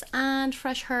tomatoes and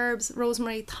fresh herbs,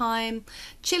 rosemary, thyme,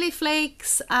 chili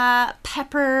flakes,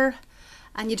 pepper,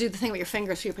 and you do the thing with your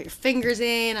fingers. So you put your fingers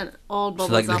in and it all bubbles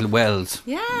So like up. little wells.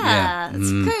 Yeah, it's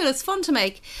cool. It's fun to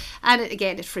make, and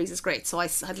it freezes great. So I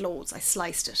had loads. I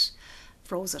sliced it,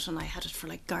 froze it, and I had it for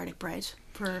like garlic bread.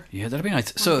 Yeah, that'd be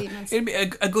nice. So evenings. it'd be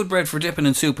a good bread for dipping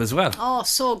in soup as well. Oh,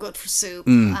 so good for soup.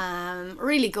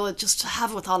 Really good just to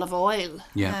have with olive oil.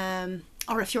 Yeah.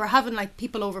 Or if you're having like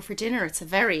people over for dinner, it's a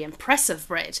very impressive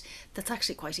bread that's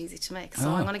actually quite easy to make.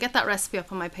 So I'm going to get that recipe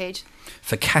up on my page.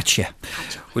 Focaccia.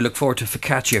 We look forward to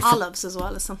focaccia. Olives as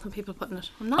well is something people put in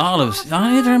it. I'm not Olives. a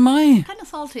fan. Neither am I. Kind of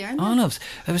salty, aren't they? Olives.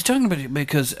 I was talking about it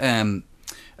because an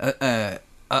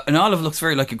olive looks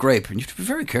very like a grape, and you have to be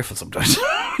very careful sometimes.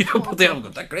 You don't put the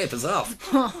olive. That grape is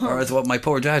off. Or as what my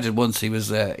poor dad did once. He was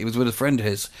with a friend of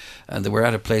his, and they were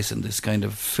at a place, and this kind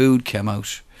of food came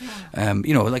out.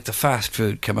 Like the fast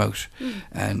food came out,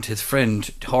 and his friend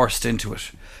horsed into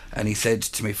it, and he said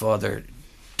to my father,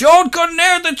 "Don't go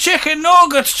near the chicken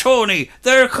nuggets, Tony.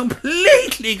 They're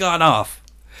completely gone off."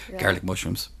 Yeah. Garlic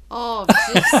mushrooms. Oh,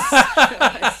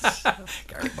 Jesus.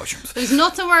 Garlic mushrooms. There's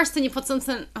nothing worse than you put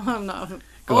something. Oh, no.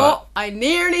 Go on. I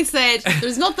nearly said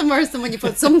there's nothing worse than when you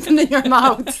put something in your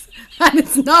mouth and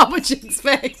it's not what you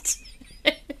expect.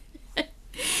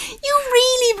 You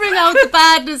really bring out the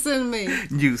badness in me.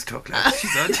 News talk, lads.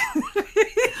 She's on.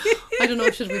 I don't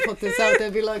know, should we put this out?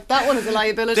 They'd be like, that one is a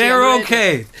liability. They're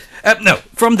okay. No,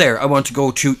 from there I want to go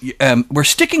to, we're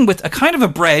sticking with a kind of a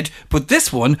bread, but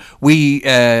this one we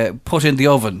put in the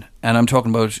oven, and I'm talking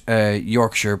about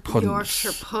Yorkshire puddings.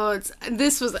 Yorkshire puds. And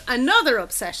this was another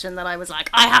obsession that I was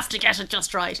like, I have to get it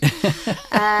just right.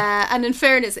 And in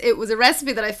fairness, it was a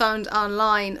recipe that I found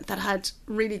online that had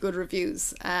really good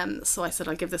reviews. So I said,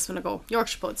 I'll give this one a go.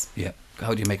 Yorkshire puds. Yeah.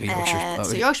 How do you make a Yorkshire?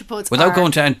 So Yorkshire puds without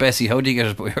going to Aunt Bessie, how do you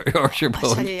get a Yorkshire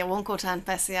pud? I tell you won't go to Aunt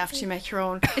Bessie after you make your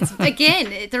own. It's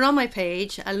again, they're on my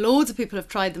page, and loads of people have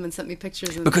tried them and sent me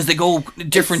pictures. And because they go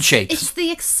different shapes. It's the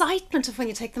excitement of when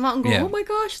you take them out and go, Yeah. oh my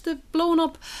gosh, they've blown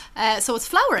up. So it's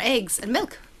flour, eggs, and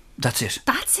milk. That's it.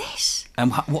 That's it.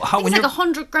 How It's like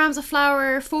 100 grams of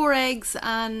flour, 4 eggs,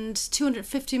 and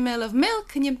 250 ml of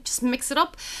milk, and you just mix it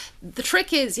up. The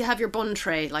trick is you have your bun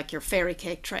tray, like your fairy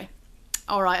cake tray,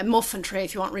 or a muffin tray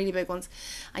if you want really big ones,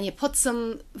 and you put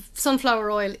some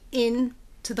sunflower oil in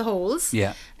to the holes.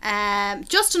 Yeah.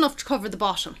 Just enough to cover the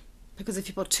bottom. Because if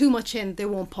you put too much in, they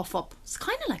won't puff up. It's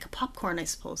kind of like a popcorn, I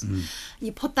suppose. And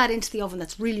you put that into the oven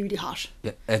that's really, really hot.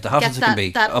 Yeah, the hottest it can be.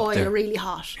 That up oil there. really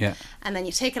hot. Yeah. And then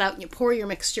you take it out and you pour your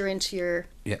mixture into your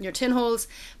Yeah. tin holes,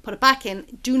 put it back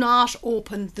in. Do not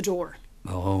open the door.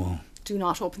 Oh. Do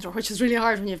not open the door, which is really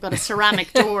hard when you've got a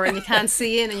ceramic door and you can't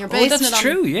see in and you're basing that's it on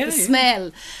true, yeah, the yeah.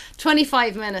 smell.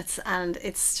 25 minutes and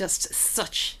it's just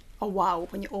such a wow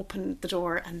when you open the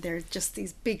door and they're just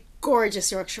these big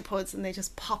gorgeous Yorkshire puds and they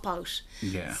just pop out.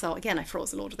 Yeah. So again, I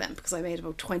froze a load of them because I made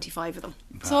about 25 of them.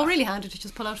 So really handy to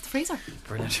just pull out of the freezer.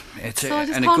 Brilliant. It's So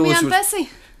just and call it me goes Aunt with, Bessie.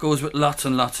 goes with lots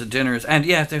and lots of dinners. And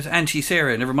yeah, there's Auntie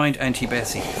Sarah, never mind Auntie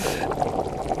Bessie.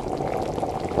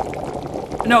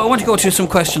 No, I want to go to some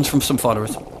questions from some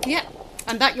followers. Yeah.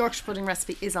 And that Yorkshire pudding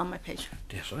recipe is on my page.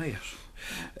 Yes, right.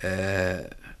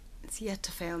 It's yet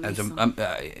to fail me. As so.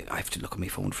 I have to look at my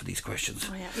phone for these questions.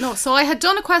 Oh, yeah. No, so I had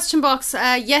done a question box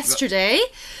yesterday.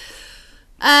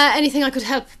 Anything I could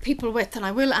help people with, and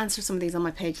I will answer some of these on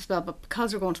my page as well, but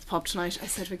because we're going to the pub tonight, I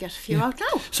said we'd get a few out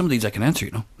now. Some of these I can answer,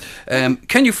 you know.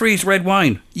 Can you freeze red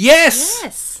wine? Yes!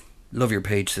 Yes. Love your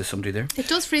page, says somebody there. It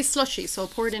does freeze slushy, so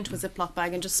pour it into a Ziploc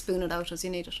bag and just spoon it out as you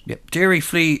need it. Yep.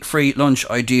 Dairy-free lunch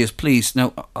ideas, please.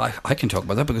 Now, I can talk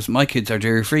about that because my kids are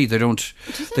dairy-free. They don't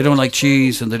like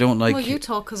cheese and they don't like... Well, you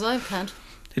talk because I can't.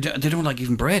 They don't like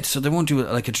even bread, so they won't do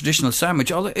like a traditional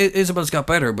sandwich. Isabel's got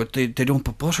better, but they don't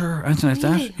put butter or anything like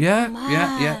Really? that. Yeah, Oh,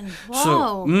 yeah. man.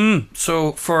 Wow.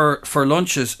 So for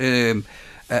lunches, a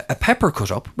pepper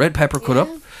cut up, red pepper cut up,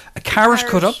 a carrot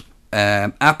cut up,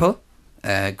 apple,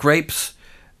 grapes,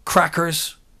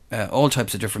 crackers, all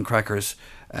types of different crackers,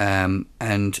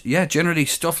 and yeah, generally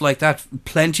stuff like that.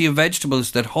 Plenty of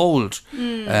vegetables that hold.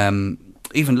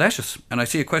 Even lettuce, and I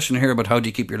see a question here about how do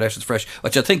you keep your lettuce fresh,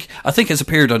 which I think has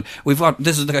appeared on.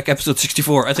 This is like episode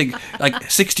 64. I think like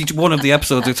 61 of the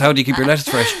episodes. It's how do you keep your lettuce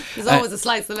fresh? There's always a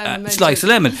slice of lemon. Slice of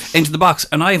lemon into the box,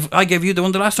 and I gave you the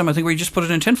one the last time. I think where you just put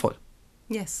it in tinfoil.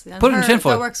 Yes, and Put it in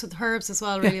tinfoil. That works with herbs as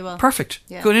well, really well. Perfect.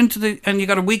 Yeah. Go into and you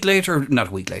got a week later, not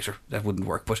a week later, that wouldn't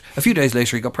work, but a few days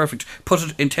later you got perfect. Put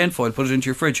it in tinfoil, put it into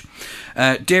your fridge.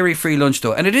 Dairy-free lunch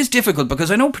though, and it is difficult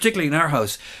because I know particularly in our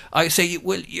house, I say,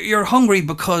 well, you're hungry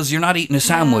because you're not eating a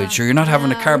sandwich or you're not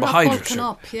having a carbohydrate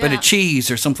or a bit of cheese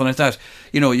or something like that.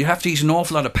 You know, you have to eat an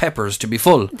awful lot of peppers to be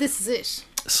full. This is it.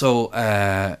 So,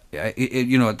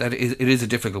 it is a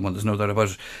difficult one, there's no doubt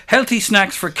about it. Healthy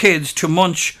snacks for kids to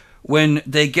munch when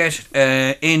they get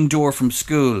indoor from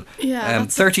school. Yeah,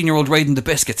 13-year-old raiding the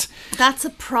biscuits. That's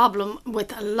a problem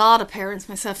with a lot of parents,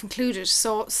 myself included.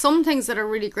 So some things that are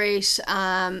really great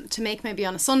to make maybe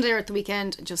on a Sunday or at the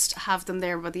weekend, just have them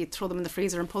there, whether you throw them in the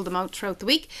freezer and pull them out throughout the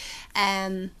week.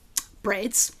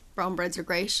 Breads. Brown breads are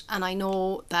great. And I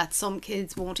know that some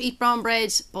kids won't eat brown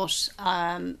bread, but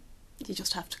you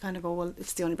just have to kind of go, well,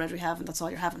 it's the only bread we have and that's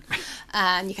all you're having.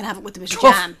 And you can have it with a bit of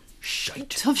jam. Shite.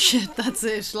 Tough shit, that's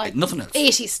it. Like nothing else.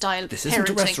 80s style This parenting. isn't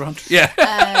a restaurant.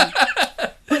 Yeah.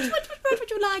 What would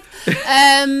you like?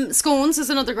 Scones is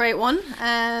another great one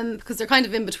because they're kind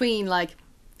of in between, like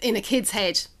in a kid's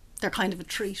head, they're kind of a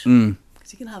treat.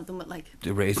 Because you can have them with like...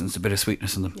 The raisins, a bit of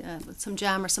sweetness in them. Yeah, with some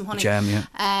jam or some honey. Jam,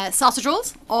 yeah. Sausage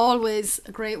rolls, always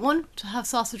a great one to have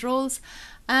sausage rolls.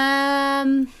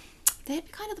 They'd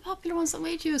be kind of the popular ones that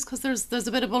we'd use because there's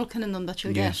a bit of bulking in them that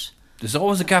you'll get. There's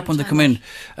always a gap when they come in,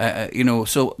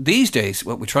 so these days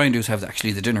what we try and do is have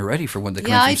actually the dinner ready for when they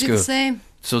come in from school. Yeah, I do the same.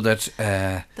 So that...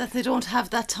 that they don't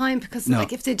have that time because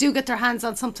like if they do get their hands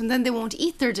on something, then they won't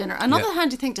eat their dinner. Another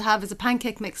handy thing to have is a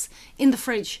pancake mix in the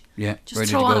fridge. Yeah, just ready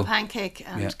throw to on go. a pancake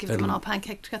and give them an all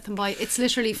pancake to get them by. It's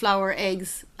literally flour,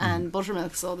 eggs and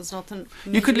buttermilk, so there's nothing...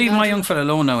 You could leave my young fella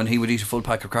alone now and he would eat a full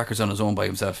pack of crackers on his own by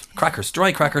himself. Crackers,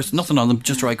 dry crackers, nothing on them,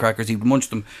 just dry crackers. He'd munch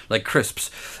them like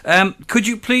crisps. Could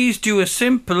you please do a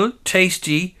simple,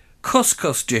 tasty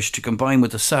couscous dish to combine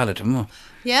with a salad?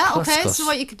 Yeah, okay, Couscous. so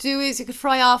what you could do is you could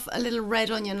fry off a little red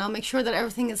onion. Now make sure that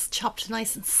everything is chopped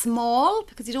nice and small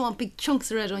because you don't want big chunks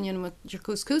of red onion with your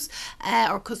couscous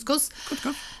or couscous.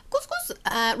 Couscous.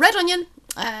 Red onion,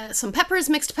 some peppers,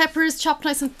 mixed peppers, chopped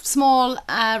nice and small,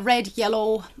 red,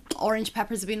 yellow, orange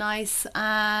peppers would be nice,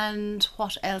 and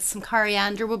what else? Some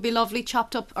coriander would be lovely,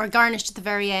 chopped up or garnished at the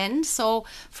very end. So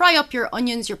fry up your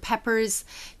onions, your peppers.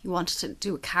 You wanted to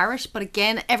do a carrot, but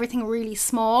again, everything really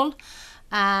small.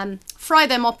 Fry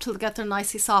them up till they get them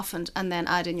nicely softened and then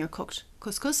add in your cooked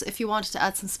couscous. If you wanted to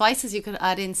add some spices, you could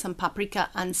add in some paprika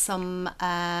and some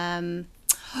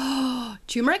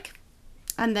turmeric,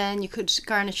 and then you could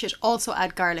garnish it. Also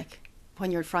add garlic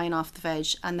when you're frying off the veg,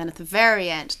 and then at the very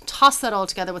end toss that all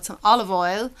together with some olive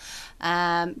oil,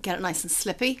 get it nice and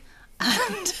slippy,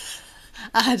 and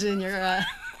Add in your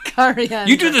coriander.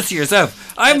 You do this to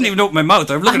yourself. I haven't even opened my mouth.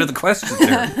 I'm looking at the questions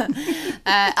there.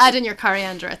 Add in your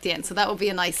coriander at the end, so that would be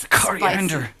a nice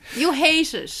Coriander. Spicy. You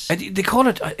hate it. And they call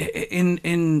it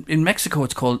in Mexico.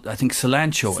 It's called, I think,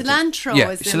 cilantro. Cilantro Yeah,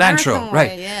 is the cilantro. American Right.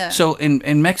 way, yeah. So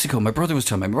in Mexico, my brother was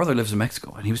telling me. My brother lives in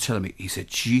Mexico, and he was telling me. He said,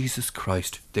 "Jesus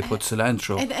Christ, they put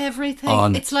cilantro And everything.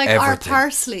 on It's like our everything."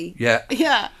 parsley. Yeah.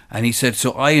 Yeah. And he said,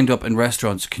 so I end up in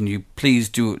restaurants. Can you please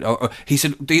do? Or he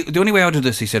said the only way out of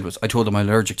this, he said, was I told them I'm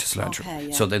allergic to cilantro. Okay,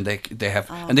 yeah. So then they have,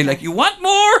 and they're like, you want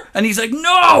more? And he's like,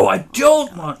 no, I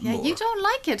don't want Yeah, more. you don't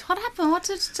like it. What happened? What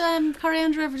did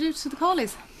coriander ever do to the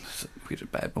collies? We had a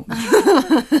bad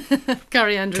moment.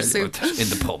 Coriander Tell you soup. about that in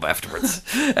the pub afterwards.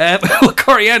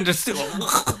 Coriander soup.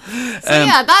 So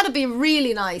yeah, that'd be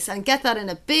really nice, and get that in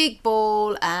a big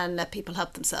bowl and let people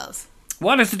help themselves.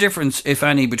 What is the difference, if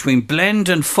any, between blend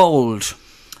and fold?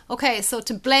 Okay, so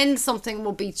to blend something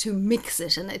would be to mix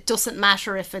it, and it doesn't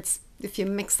matter if you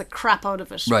mix the crap out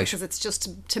of it, Right. because it's just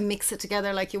to mix it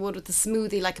together like you would with a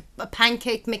smoothie, like a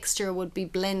pancake mixture would be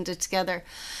blended together.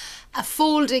 A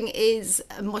folding is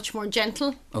much more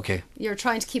gentle. Okay. You're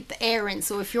trying to keep the air in.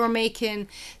 So if you're making,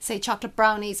 say, chocolate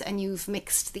brownies and you've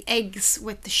mixed the eggs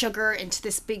with the sugar into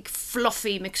this big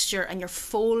fluffy mixture and you're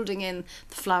folding in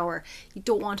the flour, you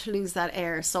don't want to lose that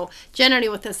air. So generally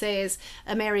what they say is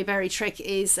a Mary Berry trick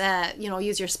is,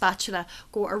 use your spatula,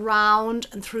 go around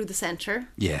and through the centre.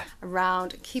 Yeah.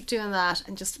 Around, keep doing that,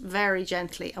 and just very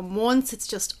gently. And once it's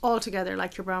just all together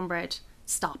like your brown bread,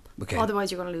 stop. Okay. Otherwise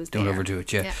you're going to lose the Don't air. overdo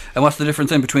it, yeah. And what's the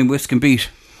difference then between whisk and beat?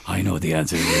 I know the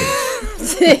answer.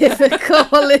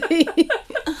 Typically.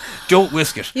 Don't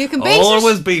whisk it. You can beat it.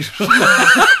 Always beat.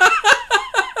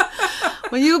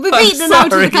 Well, you'll be beating it out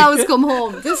till sorry. the cows come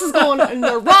home. This is going in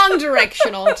the wrong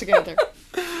direction altogether.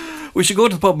 We should go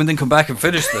to the pub and then come back and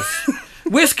finish this.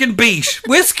 Whisk and beat.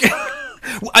 Whisk. Can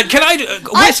I do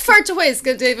I whisk? prefer to whisk,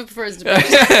 and David prefers to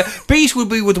beat. Beat would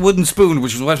be with a wooden spoon,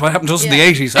 which is what happened to us in the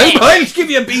Yeah. 80s. I'll give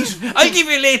you a beat. I'll give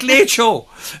you a late show.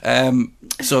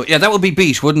 So yeah, that would be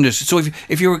beat, wouldn't it? So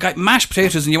if you were got mashed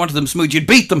potatoes and you wanted them smooth, you'd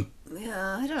beat them.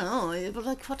 Yeah, I don't know. But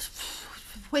like what?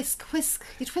 Whisk.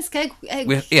 You'd whisk egg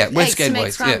Whisk eggs egg to make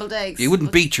whites. scrambled Yeah. eggs. You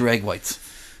wouldn't beat your egg whites.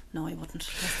 No, I wouldn't.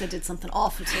 Unless they did something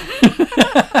awful to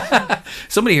me.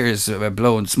 Somebody here is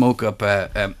blowing smoke up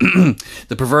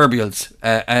the proverbials,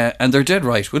 and they're dead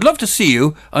right. We'd love to see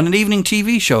you on an evening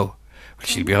TV show. Well,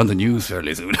 she'll be on the news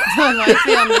fairly soon. I might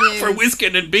be on the news. For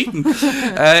whisking and beating.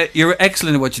 You're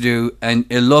excellent at what you do, and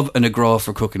a love and a graw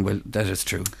for cooking. Well, that is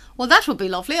true. Well, that would be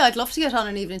lovely. I'd love to get on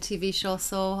an evening TV show.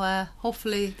 So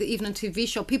hopefully the evening TV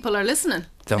show people are listening.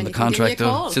 It's on and the you can give me a contract, though.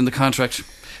 call. It's in the contract.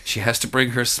 She has to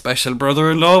bring her special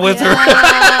brother-in-law with her.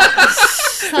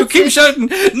 Who keeps shouting,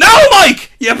 "No,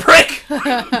 Mike, you prick!"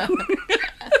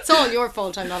 It's all your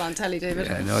fault I'm not on telly, David.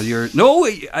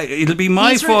 It'll be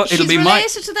my fault. It'll She's be my.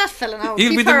 related to that fella now. You'll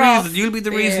Keep be the her reason. off. You'll be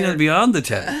the reason Yeah. it'll be on the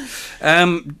telly.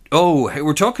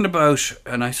 We're talking about,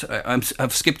 and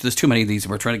I've skipped. There's too many of these,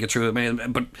 and we're trying to get through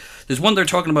them. But there's one they're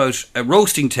talking about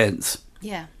roasting tins.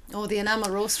 Yeah. Oh, the enamel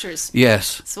roasters.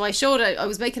 Yes. So I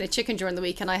was making a chicken during the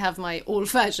week, and I have my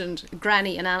old-fashioned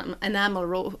granny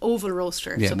enamel oval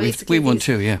roaster. Yeah, so we've basically one these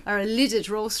too, yeah. are a lidded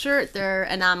roaster. They're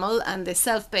enamel and they're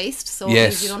self-based, so it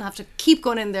Yes. means you don't have to keep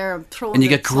going in there and throwing. And you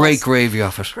the get great sauce. gravy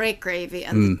off it. Great gravy,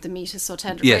 and the meat is so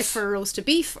tender. Yes. Great for a roasted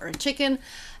beef or a chicken.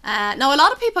 Now, a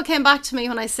lot of people came back to me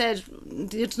when I said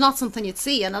it's not something you'd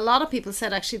see, and a lot of people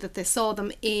said actually that they saw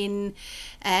them in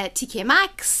TK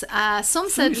Maxx. Some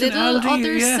said said Lidl, Aldi,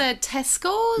 others yeah. said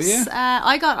Tesco's. Yeah.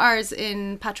 I got ours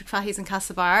in Patrick Fahey's in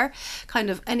Castlebar.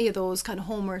 Kind of any of those kind of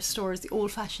Homer stores, the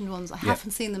old-fashioned ones. I haven't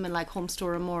seen them in like Home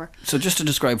Store or more. So just to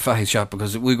describe Fahey's shop,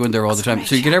 because we go in there all the time. great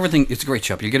So you get shop. everything. It's a great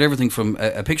shop. You get everything from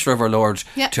a picture of our Lord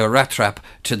Yeah. to a rat trap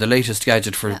to the latest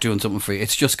gadget for doing something for you.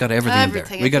 It's just got everything in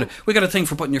Everything. there. We got a thing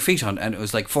for putting your feet on, and it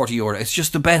was like €40. It's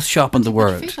just the best shop in the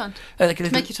world. Feet on. Like a To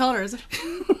little- make you taller, is it?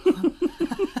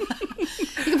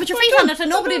 You can put your feet on it and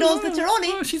nobody knows that you're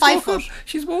only She's 5 woke foot. up.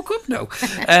 She's woke up now.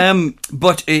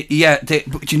 But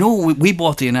you know, we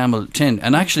bought the enamel tin,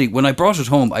 and actually, when I brought it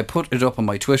home, I put it up on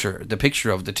my Twitter, the picture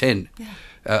of the tin,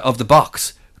 of the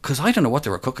box, because I don't know what they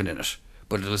were cooking in it,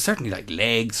 but it was certainly like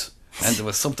legs. And there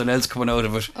was something else coming out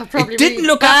of it. probably It didn't really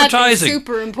look badly appetizing.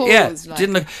 superimposed, Yeah, like.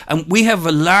 didn't look. And we have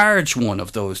a large one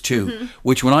of those too,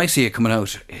 which when I see it coming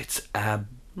out, it's a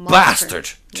bastard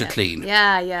to clean.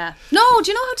 Yeah. No,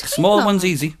 do you know how to clean Small them? one's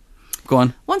easy. Go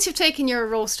on. Once you've taken your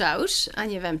roast out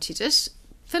and you've emptied it,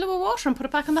 fill it with water and put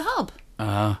it back on the hob.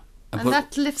 And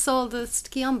that lifts all the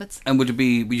sticky on bits. And would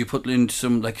you put in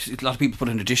some, like a lot of people put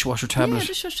in a dishwasher tablet? Yeah,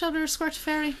 dishwasher tablet or squirt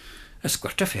fairy. A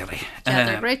squirter fairy.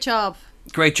 Yeah, great job.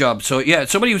 Great job. So yeah,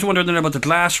 somebody was wondering there about the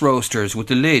glass roasters with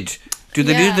the lid. Do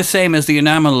they do Yeah. the same as the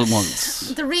enamel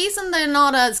ones? The reason they're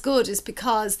not as good is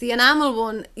because the enamel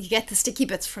one, you get the sticky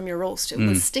bits from your roast. It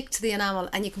will stick to the enamel,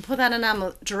 and you can put that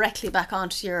enamel directly back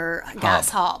onto your gas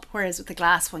hob, whereas with the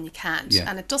glass one you can't. Yeah.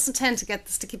 And it doesn't tend to get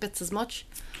the sticky bits as much.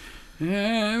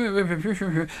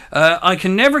 I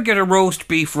can never get a roast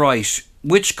beef right.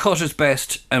 Which cut is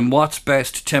best and what's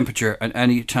best temperature and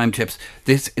any time tips?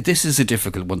 This is a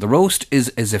difficult one. The roast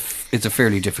is a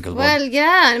fairly difficult one. Well,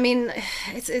 yeah, I mean,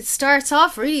 it starts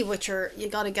off really with you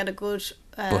got to get a good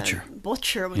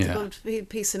butcher with a good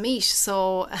piece of meat.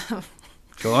 So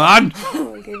Go on.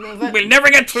 okay, We'll never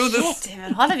get through this. shit,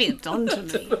 David, what have you done to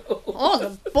me? Oh,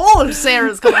 the ball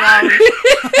Sarah's coming out.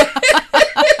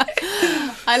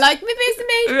 I like my piece of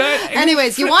meat. Right.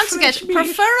 Anyways, you want to get, Fresh meat.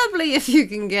 preferably if you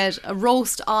can get a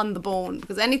roast on the bone,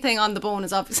 because anything on the bone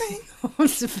is obviously going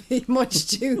to be much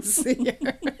juicier.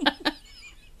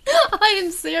 I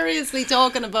am seriously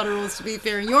talking about a roast of beef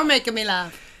here, and you're making me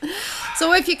laugh.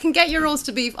 So if you can get your roast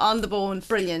of beef on the bone,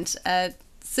 brilliant.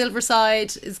 Silver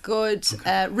side is good.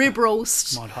 Rib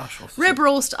roast. Rib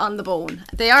roast on the bone.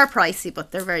 They are pricey,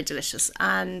 but they're very delicious.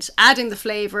 And adding the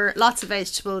flavour, lots of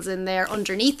vegetables in there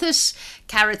underneath it.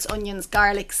 Carrots, onions,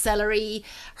 garlic, celery,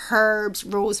 herbs,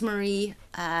 rosemary,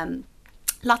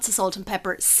 lots of salt and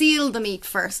pepper. Seal the meat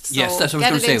first. So Yes, that's what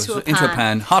I was get going it to say. Into a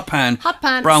pan, hot pan,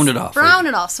 pan, brown it off. Brown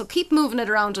it off. So keep moving it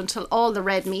around until all the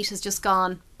red meat has just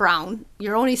gone brown.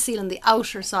 You're only sealing the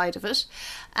outer side of it.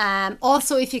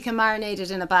 Also, if you can marinate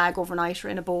it in a bag overnight or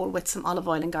in a bowl with some olive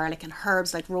oil and garlic and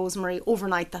herbs like rosemary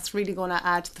overnight, that's really going to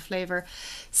add to the flavour.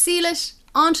 Seal it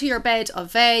onto your bed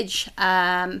of veg.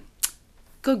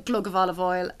 Good glug of olive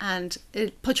oil, and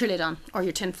put your lid on or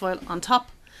your tin foil on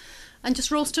top. And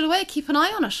just roast it away. Keep an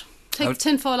eye on it. Take the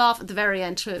tin foil off at the very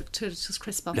end to just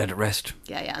crisp up. Let it rest.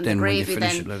 Yeah. And Then the when you gravy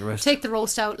finish then. it, let it rest. Take the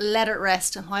roast out, let it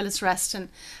rest, and while it's resting,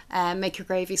 make your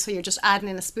gravy. So you're just adding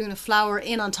in a spoon of flour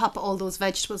in on top of all those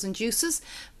vegetables and juices.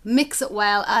 Mix it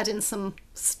well, add in some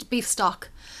beef stock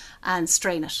and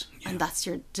strain it. And that's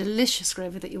your delicious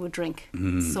gravy that you would drink.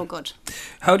 So good.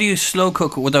 How do you slow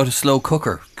cook without a slow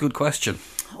cooker? Good question.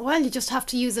 Well, you just have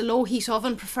to use a low heat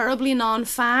oven, preferably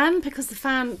non-fan, because the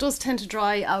fan does tend to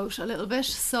dry out a little bit.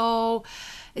 So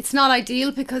it's not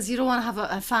ideal because you don't want to have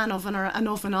a fan oven or an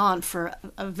oven on for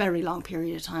a very long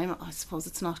period of time. I suppose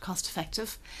it's not cost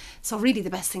effective. So really the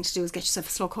best thing to do is get yourself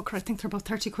a slow cooker. I think they're about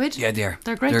 30 quid. Yeah, they are.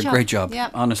 They're a great They're job. a great job, Yeah,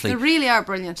 honestly. They really are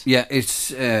brilliant. Yeah,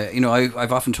 it's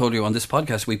I've often told you on this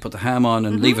podcast we put the ham on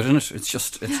and leave it in it. It's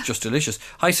just delicious.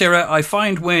 Hi Sarah, I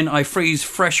find when I freeze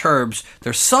fresh herbs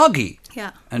they're soggy.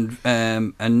 Yeah. And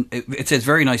it says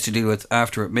very nice to deal with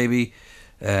after it. Maybe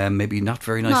not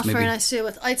very nice. Not maybe very nice to deal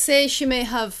with. I'd say she may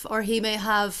have, or he may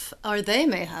have, or they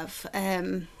may have.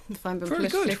 If I'm being very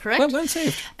politically good. correct. Well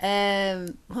saved.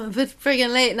 I'm a bit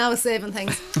friggin' late now saving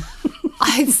things.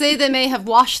 I'd say they may have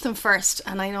washed them first,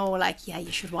 and I know, like, yeah,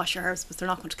 you should wash your herbs, but they're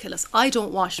not going to kill us. I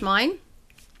don't wash mine.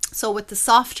 So with the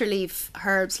softer leaf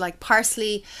herbs like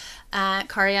parsley,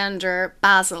 coriander,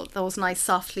 basil, those nice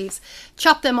soft leaves,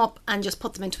 chop them up and just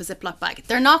put them into a Ziploc bag.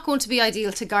 They're not going to be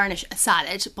ideal to garnish a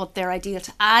salad, but they're ideal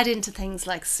to add into things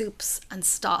like soups and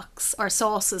stocks or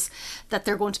sauces that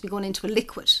they're going to be going into a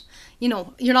liquid. You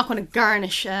know, you're not going to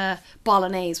garnish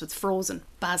bolognese with frozen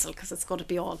basil because it's going to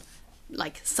be all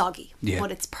like soggy,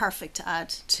 but it's perfect to add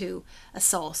to a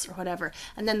sauce or whatever.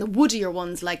 And then the woodier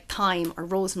ones like thyme or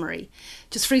rosemary,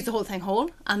 just freeze the whole thing whole,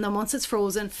 and then once it's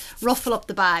frozen, ruffle up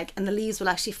the bag and the leaves will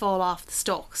actually fall off the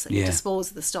stalks, and you dispose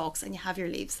of the stalks and you have your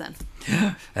leaves then.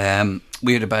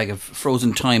 We had a bag of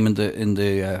frozen thyme in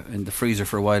the freezer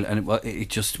for a while, and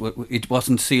it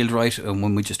wasn't sealed right, and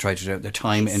when we just tried it out, the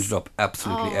thyme ended up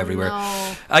absolutely everywhere.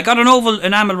 No. I got an oval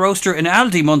enamel roaster in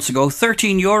Aldi months ago,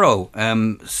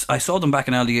 €13. I saw them back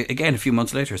in Aldi again a few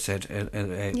months later. Said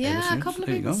Yeah, a couple of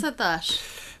people said that.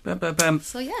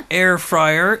 So yeah. Air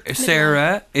fryer,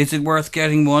 Sarah, is it worth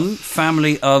getting one?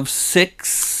 Family of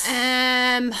 6.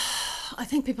 I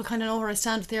think people kind of know where I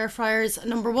stand with the air fryers.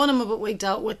 Number one, I'm a bit wigged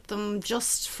out with them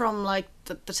just from like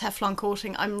the Teflon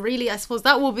coating. I suppose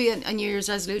that will be a New Year's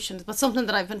resolution, but something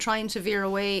that I've been trying to veer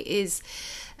away is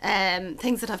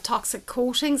things that have toxic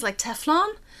coatings like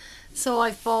Teflon. So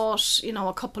I've bought,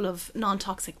 a couple of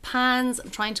non-toxic pans. I'm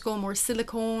trying to go more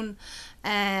silicone.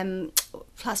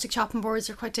 Plastic chopping boards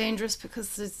are quite dangerous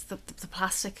because the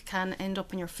plastic can end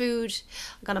up in your food.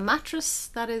 I got a mattress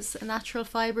that is natural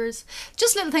fibres.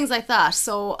 Just little things like that.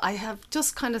 So I have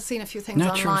just kind of seen a few things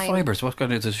Natural online. fibres? What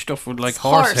kind of the stuff with like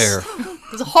horse hair?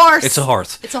 There's a horse. It's a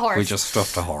horse. It's a horse. We just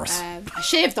stuffed a horse. I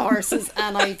shaved the horses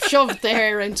and I shoved the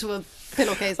hair into a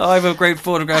pillowcase. I have a great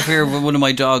photograph here of one of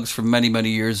my dogs from many, many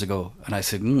years ago. And I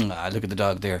said, look at the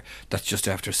dog there. That's just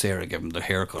after Sarah gave him the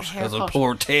haircut. Has a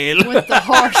poor tail. With the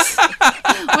horse.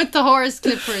 With the horse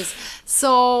clippers.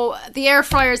 So the air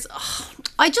fryers,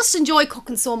 I just enjoy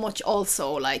cooking so much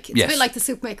also. Like, it's a bit like the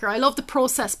soup maker. I love the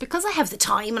process because I have the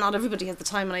time and not everybody has the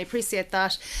time, and I appreciate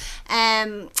that.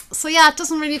 So yeah, it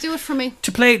doesn't really do it for me.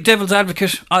 To play devil's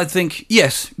advocate, I think,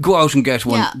 yes, go out and get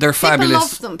one. Yeah. They're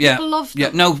fabulous. People love them. Yeah. People love them. Yeah.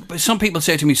 No, but some people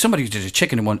say to me, somebody did a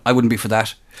chicken in one. I wouldn't be for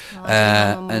that.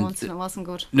 Once and it wasn't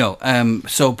good. No,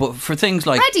 but for things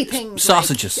like Ready things,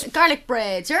 sausages, like garlic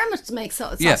bread, Dermot makes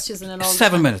sausages in it all the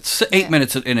 7 time. minutes, 8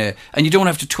 minutes in a, and you don't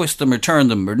have to twist them or turn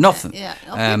them or nothing. Yeah,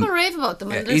 people rave about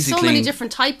them, and there's easy so many clean.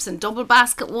 different types and double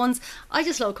basket ones. I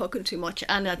just love cooking too much,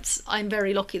 and I'm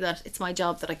very lucky that it's my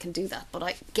job that I can do that. But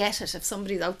I get it if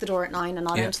somebody's out the door at 9 and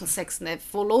not until 6, and they've a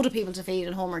full load of people to feed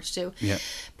and homework to do. Yeah,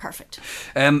 perfect.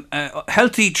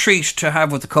 Healthy treat to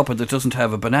have with a cuppa that doesn't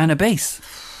have a banana base.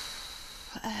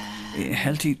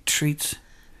 Healthy treats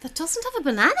that doesn't have a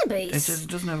banana base. It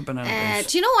doesn't have a banana base.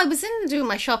 Do you know, I was in doing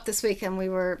my shop this week and we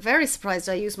were very surprised.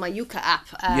 I used my Yuka app.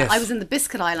 I was in the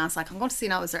biscuit aisle and I was like, I'm going to see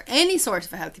now, is there any sort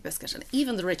of a healthy biscuit? And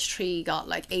even the Rich Tree got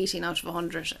like 18 out of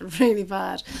 100. Really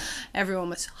bad. Everyone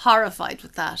was horrified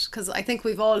with that because I think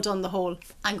we've all done the whole,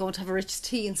 I'm going to have a Rich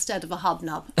Tea instead of a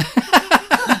Hobnob.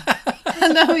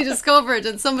 And then we discovered,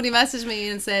 and somebody messaged me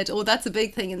and said, oh, that's a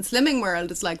big thing in slimming world.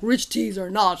 It's like Rich Teas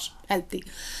are not healthy.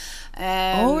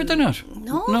 They're not?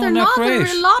 No, they're not. Great. There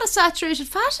are a lot of saturated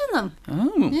fat in them.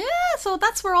 Oh. Yeah, so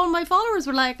that's where all my followers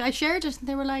were like, I shared it and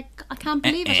they were like, I can't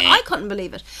believe it. I couldn't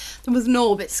believe it. There was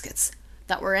no biscuits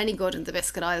that were any good in the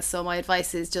biscuit aisle, so my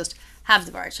advice is just have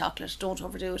the bar of chocolate, don't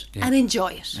overdo it, and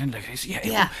enjoy it. And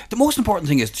the most important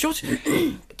thing is just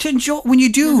to enjoy when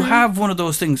you do have one of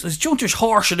those things. Is don't just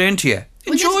horse it into you.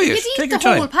 Enjoy it. You'd eat Take the your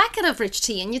time. whole packet of Rich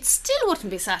Tea and you still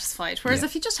wouldn't be satisfied. Whereas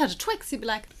if you just had a Twix, you'd be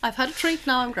like, I've had a treat,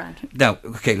 now I'm grand. Now,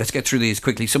 okay, let's get through these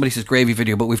quickly. Somebody says gravy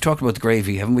video, but we've talked about the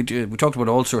gravy, haven't we? We talked about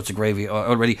all sorts of gravy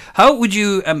already. How would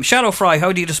you shallow fry?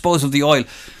 How do you dispose of the oil?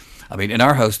 I mean, in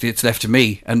our house, it's left to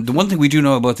me. And the one thing we do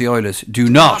know about the oil is do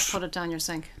not put it down your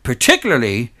sink.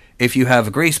 Particularly if you have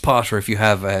a grease pot or if you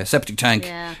have a septic tank.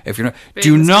 Yeah. If you're not,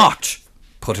 do not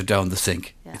put it down the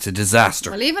sink. Yeah. It's a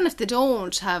disaster. Well, even if they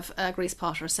don't have a grease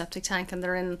pot or a septic tank and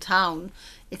they're in town,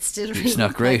 it's still really it's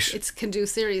not great. It can do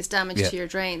serious damage to your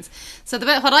drains. So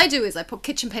what I do is I put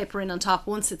kitchen paper in on top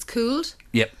once it's cooled.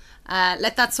 Yep.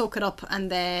 Let that soak it up and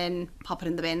then pop it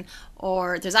in the bin.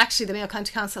 Or there's actually the Mayo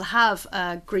County Council have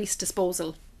a grease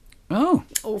disposal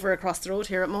over across the road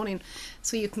here at Moaning,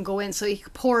 so you can go in, so you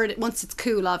can pour it once it's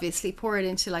cool, obviously pour it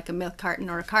into like a milk carton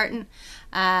or a carton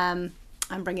and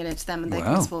bring it into them and they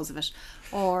can dispose of it.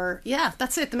 Or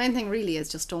that's it. The main thing really is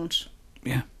just don't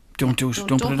do it. Don't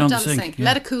put it down the sink. Yeah.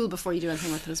 Let it cool before you do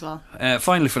anything with it as well.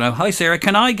 Finally for now, hi Sarah,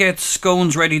 can I get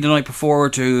scones ready the night before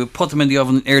to put them in the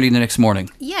oven early the next morning?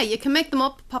 Yeah, you can make them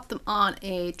up, pop them on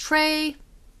a tray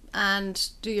and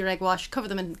do your egg wash, cover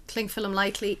them in cling film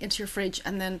lightly into your fridge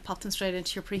and then pop them straight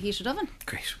into your preheated oven.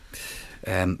 Great.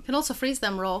 You can also freeze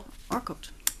them raw or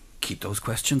cooked. Keep those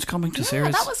questions coming to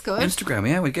Sarah's that was good. Instagram.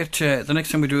 Yeah, we'll get the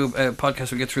next time we do a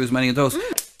podcast, we'll get through as many of those.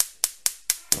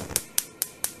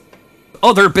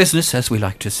 Other business, as we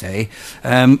like to say.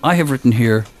 I have written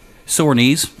here sore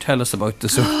knees. Tell us about the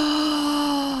sore.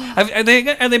 Are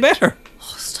they better?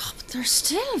 Oh, stop! They're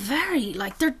still very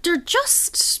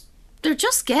they're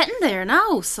just getting there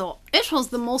now. So it was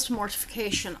the most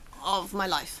mortification of my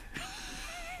life.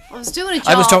 I was doing a job.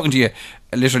 I was talking to you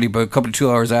literally about a couple of 2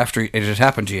 hours after it had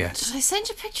happened to you. Did I send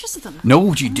you pictures of them?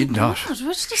 No, you did not. God,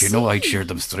 you know I'd shared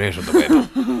them straight on the web.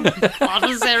 What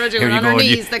was Sarah doing on her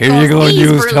knees? Here you go,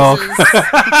 news talk.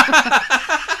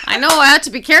 I know I had to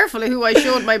be careful of who I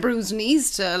showed my bruised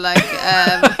knees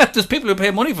to. There's people who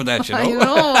pay money for that, you know.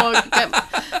 I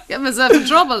know. Get myself in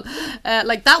trouble.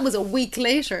 That was a week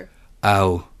later.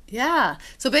 Ow. Yeah.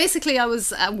 So basically I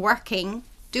was working,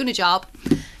 doing a job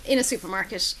in a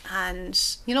supermarket,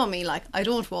 and you know me, I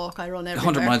don't walk, I run everywhere.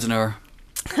 100 miles an hour.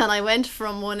 And I went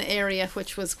from one area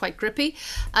which was quite grippy,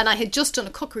 and I had just done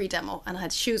a cookery demo and I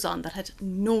had shoes on that had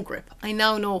no grip. I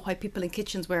now know why people in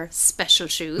kitchens wear special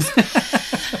shoes.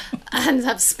 and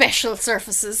have special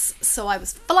surfaces. So I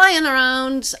was flying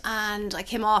around and I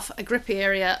came off a grippy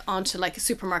area onto like a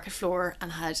supermarket floor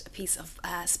and had a piece of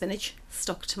spinach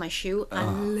stuck to my shoe.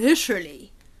 And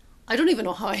literally, I don't even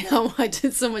know how I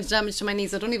did so much damage to my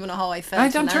knees. I don't even know how I fell.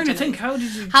 I'm trying to think, how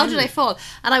did I fall?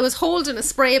 And I was holding a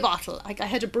spray bottle. Like I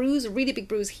had a bruise, a really big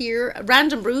bruise here,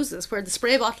 random bruises where the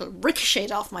spray bottle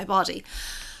ricocheted off my body.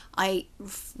 I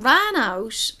ran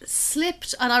out,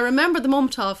 slipped, and I remember the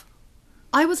moment of,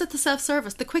 I was at the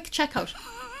self-service, the quick checkout.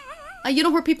 You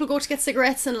know where people go to get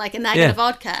cigarettes and like a nagging of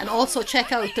vodka and also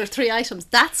check out their 3 items.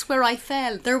 That's where I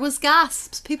fell. There was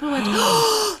gasps. People went,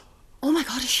 oh my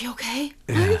God, is she okay?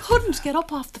 I couldn't get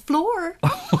up off the floor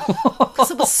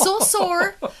because it was so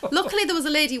sore. Luckily there was a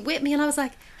lady with me and I was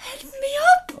like, help me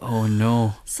up. Oh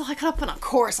no. So I got up and of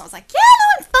course I was like, yeah,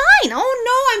 no, I'm fine. Oh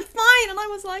no, I'm fine. And I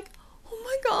was like, oh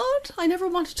my God, I never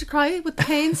wanted to cry with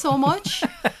pain so much.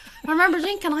 I remember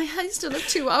thinking, I still have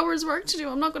 2 hours work to do.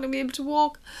 I'm not going to be able to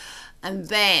walk. And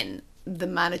then the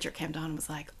manager came down and was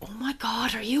like, oh my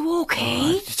God, are you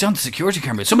okay? It's on the security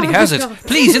camera. Somebody has it.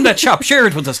 Please, in that shop, share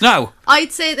it with us now.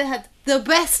 I'd say they had the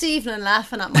best evening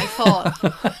laughing at my fall.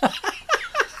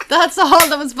 That's all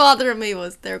that was bothering me,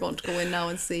 was they're going to go in now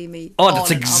and see me. Oh,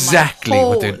 that's exactly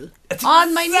what they did.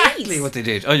 On my knees. Exactly what they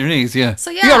did. On your knees, yeah.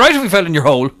 So yeah. Be alright if we fell in your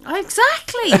hole.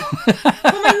 Exactly.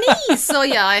 On my knees. So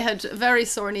yeah, I had very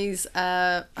sore knees,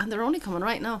 and they're only coming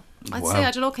right now. I'd say,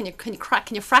 I don't know, can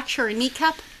you fracture a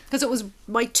kneecap? Because it was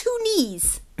my 2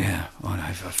 knees. Yeah,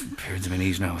 I've periods of my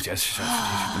knees now. Just,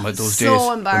 those so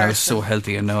days when I was so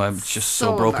healthy, and now I'm just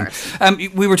so broken.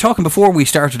 We were talking before we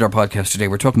started our podcast today.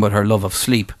 We were talking about our love of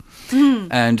sleep,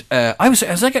 and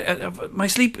my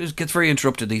sleep gets very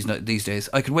interrupted these days.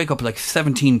 I could wake up like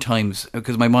 17 times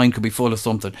because my mind could be full of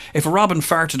something. If a robin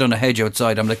farted on a hedge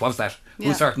outside, I'm like, what's that?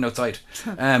 Who's farting outside?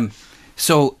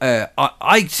 So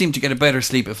I seem to get a better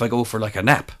sleep if I go for like a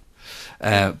nap.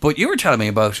 But you were telling me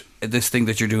about this thing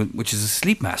that you're doing, which is a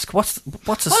sleep mask. What's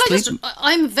a sleep?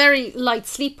 I'm a very light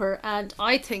sleeper, and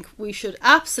I think we should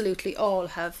absolutely all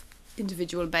have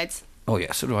individual beds. Oh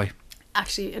yeah, so do I.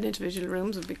 Actually, in individual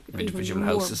rooms would be individual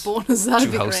even houses. More bonus. That'd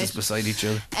 2 be houses great. beside each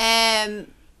other.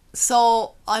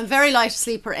 So I'm very light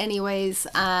sleeper, anyways.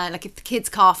 Like if the kids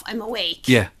cough, I'm awake.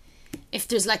 Yeah. If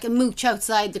there's like a mooch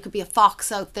outside, there could be a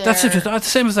fox out there. That's it. That's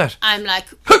the same as that. I'm like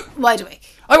wide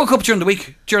awake. I woke up during the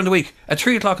week at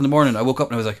 3 o'clock in the morning. I woke up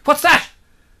and I was like, "What's that?"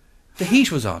 The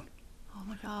heat was on. Oh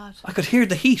my God! I could hear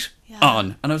the heat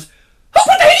on, and I was, "Who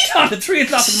put the heat on at 3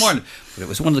 o'clock in the morning?" But it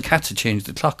was one of the cats had changed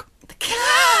the clock. The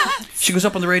cat. She goes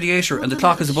up on the radiator and the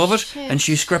clock is above it, and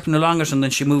she's scrapping along it, and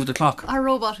then she moved the clock. Our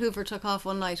robot Hoover took off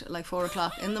one night at like 4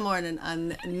 o'clock in the morning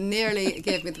and nearly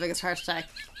gave me the biggest heart attack.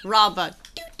 Robot.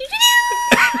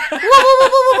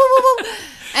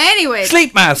 Anyway,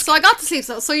 sleep mask. So I got to sleep.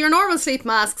 So your normal sleep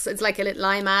masks, it's like a little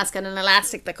eye mask and an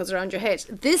elastic that goes around your head.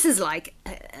 This is like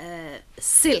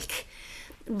silk,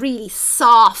 really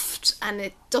soft, and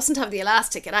it doesn't have the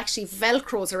elastic. It actually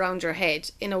velcros around your head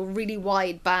in a really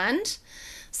wide band.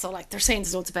 So like they're saying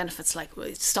there's loads of benefits, like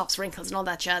it stops wrinkles and all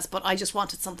that jazz. But I just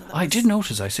wanted something that I did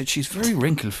notice. I said she's very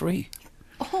wrinkle free.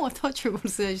 Oh, I thought you were going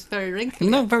to say she's very wrinkly.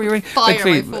 No, very wrinkly. Fire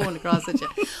my phone across at you.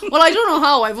 Well, I don't know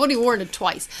how. I've only worn it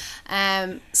twice.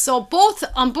 So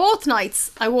on both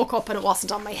nights, I woke up and it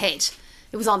wasn't on my head.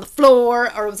 It was on the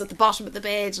floor or it was at the bottom of the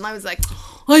bed. And I was like,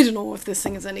 I don't know if this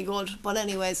thing is any good. But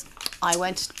anyways, I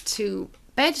went to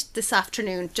bed this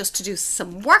afternoon just to do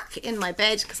some work in my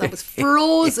bed because I was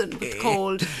frozen with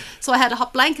cold. So I had a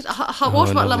hot blanket, a hot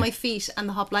water bottle on my feet and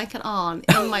the hot blanket on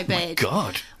in my bed. Oh my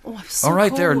God. Oh, I was so all right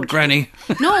cold. There, Granny.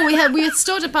 No, we had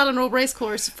stood at Ballinrobe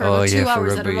Racecourse for about 2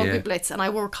 hours rugby, at a rugby blitz, and I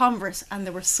wore Converse, and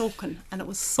they were soaking, and it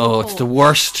was so cold. It's the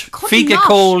worst. Feet get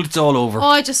cold, it's all over. Oh,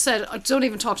 I just said, don't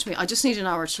even talk to me. I just need an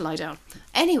hour to lie down.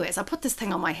 Anyways, I put this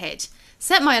thing on my head,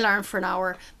 set my alarm for an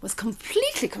hour, was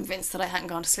completely convinced that I hadn't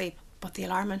gone to sleep, but the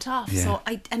alarm went off. Yeah. So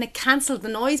it cancelled the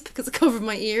noise because it covered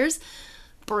my ears.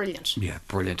 Brilliant. Yeah,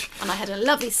 brilliant. And I had a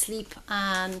lovely sleep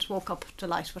and woke up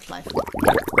delighted with life.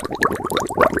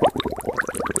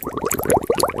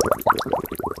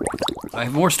 I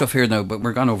have more stuff here now, but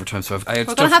we're gone over time, so we're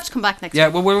going to have to come back next week. Yeah,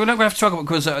 well, we're not going to have to talk about,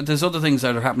 because there's other things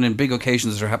that are happening, big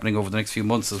occasions that are happening over the next few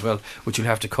months as well, which you'll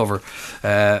have to cover,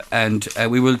 and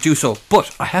we will do so.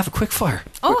 But I have a quick fire.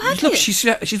 Oh, have Look, you?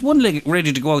 she's one leg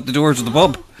ready to go out the doors of the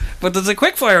pub, but there's a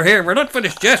quick fire here. We're not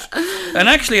finished yet. And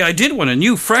actually, I did one, a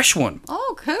new, fresh one.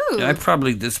 Oh, cool. I've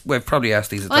probably asked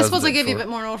these. Well, I suppose I gave you a bit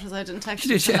more notice. I didn't text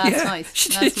you last night.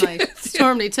 She last did, night. It's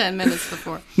normally 10 minutes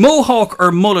before. Mohawk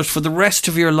or mullet for the rest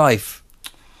of your life?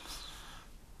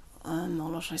 A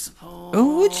mullet, I suppose.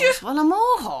 Oh, would you? Well, a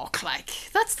mohawk, like.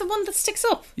 That's the one that sticks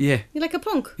up. Yeah. You like a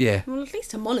punk? Yeah. Well, at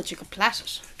least a mullet, you could plait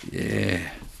it. Yeah.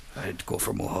 I'd go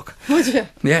for a mohawk. Would you?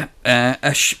 Yeah.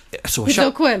 So a You'd shot.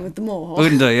 look well with the mohawk.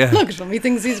 Wouldn't I? Yeah. Look at him, he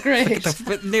thinks he's great.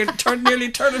 Nearly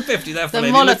turning 50. That The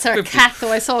lady mullets looks are 50. cat,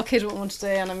 though. I saw a kid with one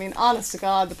today, and I mean, honest to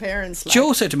God, the parents. Like,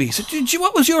 Joe said to me, he said,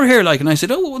 what was your hair like? And I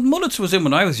said, oh, well, mullets was in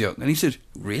when I was young. And he said,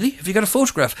 really? Have you got a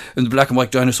photograph in the black and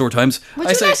white dinosaur times? would I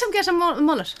you said, let him get a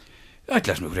mullet? I'd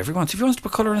let him do whatever he wants. If he wants to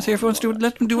put colour in his hair, if he wants to do it,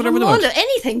 let him do A whatever they mullet, want.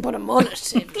 anything but a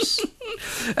mullet.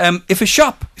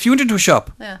 If you went into a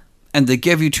shop Yeah. and they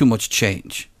gave you too much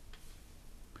change,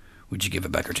 would you give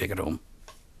it back or take it home?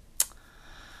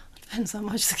 Depends how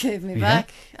much they gave me Yeah.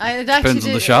 back. It actually Depends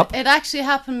on the shop. It actually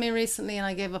happened to me recently, and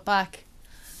I gave it back.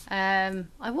 I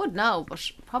would now, but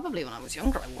probably when I was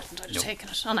younger, I wouldn't. I'd have taken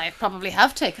it, and I probably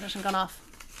have taken it and gone off.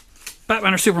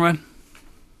 Batman or Superman?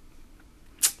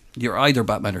 You're either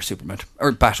Batman or Superman,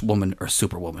 or Batwoman or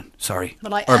Superwoman. Sorry,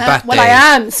 Well, I or am, well, I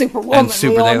am Superwoman. and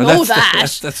Super we all Day. Well, know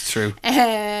that's that. that's true.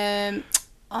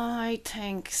 I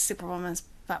think Superwoman's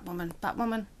Batwoman.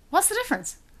 Batwoman. What's the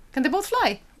difference? Can they both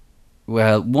fly?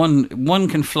 Well, one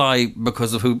can fly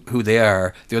because of who they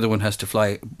are. The other one has to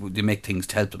fly. They make things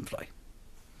to help them fly.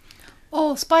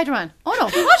 Oh, Spider-Man. Oh no,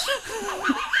 what?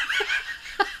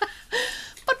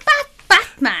 But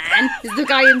Batman is the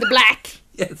guy in the black.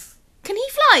 Yes. Can he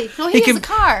fly? No, he has a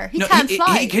car. He can't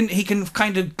fly. He can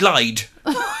kind of glide.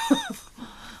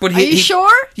 But Are you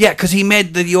sure? Yeah, because he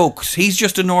made the yokes. He's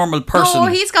just a normal person. No,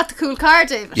 he's got the cool car,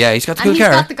 David. Yeah, he's got the and cool car.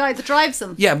 And he's got the guy that drives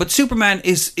him. Yeah, but Superman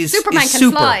is Superman is can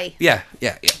super. fly. Yeah.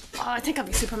 Oh, I think I'll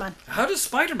be Superman. How does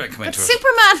Spider-Man come But into it?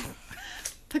 Superman,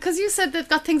 because you said they've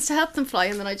got things to help them fly,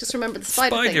 and then I just remembered the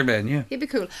spider thing. Spider-Man, yeah. He'd be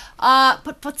cool.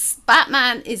 But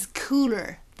Batman is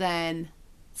cooler than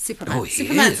Superman. Oh, he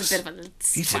Superman's is. a bit of a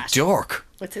He's a twat dork.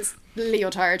 with his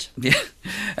leotard. Yeah.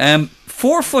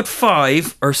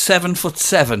 4'5" or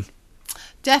 7'7".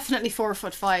 Definitely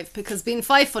 4'5", because being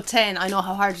 5'10", I know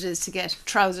how hard it is to get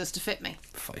trousers to fit me.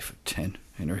 5'10"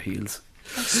 in her heels.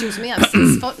 Excuse me, I'm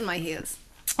 6 foot in my heels.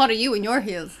 What are you in your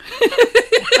heels?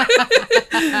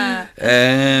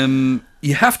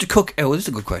 You have to cook. Oh, this is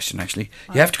a good question, actually.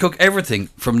 You have to cook everything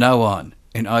from now on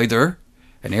in either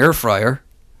an air fryer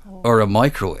or a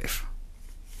microwave.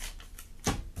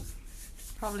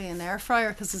 Probably an air fryer,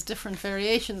 because there's different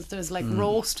variations. There's like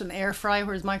roast and air fry,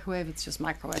 whereas microwave, it's just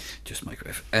microwave. Just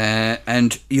microwave.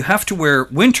 And you have to wear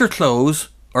winter clothes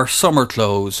or summer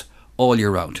clothes all year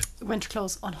round. Winter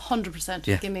clothes, 100%.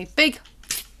 Yeah. Give me big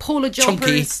polo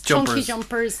jumpers, chunky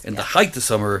jumpers. In the height of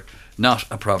summer, not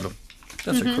a problem.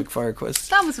 That's a quick fire quiz.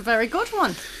 That was a very good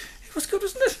one. It was good,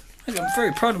 wasn't it? I'm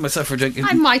very proud of myself for doing it.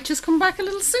 I might just come back a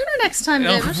little sooner next time,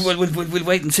 David. We'll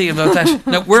wait and see about that.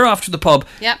 Now, we're off to the pub.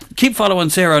 Yep. Keep following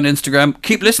Sarah on Instagram.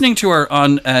 Keep listening to her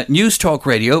on News Talk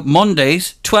Radio,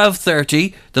 Mondays,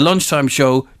 12:30, the lunchtime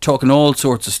show, talking all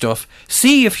sorts of stuff.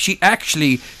 See if she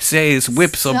actually says,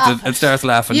 whip something and starts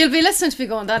laughing. You'll be listening to me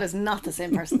going, that is not the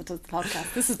same person that does the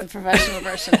podcast. This is the professional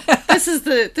version. This is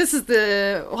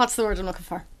the, what's the word I'm looking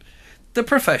for? The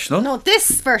professional. No,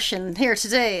 this version here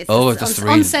today. That's the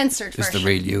real, uncensored it's version. the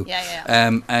real you.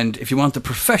 Yeah. And if you want the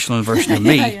professional version of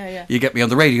me, Yeah. you get me on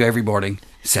the radio every morning,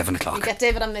 7 o'clock. You get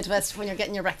David on Midwest when you're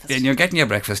getting your breakfast. And you're getting your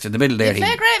breakfast in the middle there. You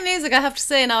play great music, I have to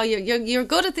say. Now you're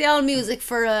good at the old music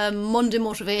for Monday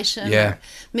motivation. Yeah. Or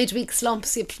midweek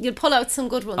slumps. You'll pull out some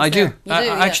good ones. I do. There.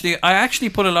 You do. I actually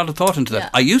put a lot of thought into that. Yeah.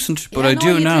 I usedn't, but Yeah, I no,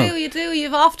 do now. You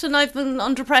do. I've been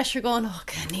under pressure going, oh,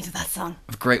 okay, I needed that song.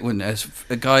 A great one. As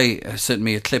a guy sent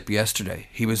me a clip yesterday.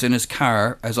 He was in his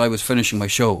car as I was finishing my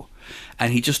show,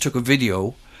 and he just took a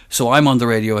video. So I'm on the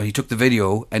radio, and he took the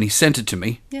video and he sent it to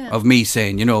me of me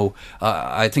saying,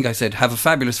 I think I said, have a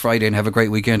fabulous Friday and have a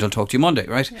great weekend. I'll talk to you Monday,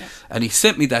 right? Yeah. And he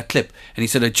sent me that clip, and he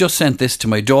said, I just sent this to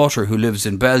my daughter who lives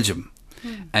in Belgium,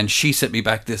 and she sent me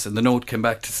back this, and the note came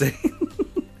back to say,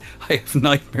 I have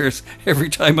nightmares every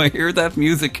time I hear that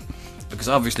music. Because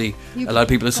obviously a lot of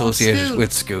people associate it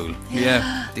with school.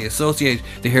 Yeah.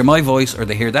 They hear my voice or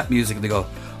they hear that music and they go,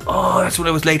 oh, that's when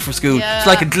I was late for school. Yeah. It's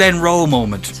like a Glen Rowe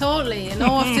moment. Totally. If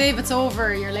David's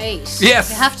over, you're late. Yes.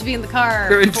 You have to be in the car.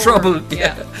 You're in trouble.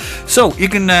 Yeah. So you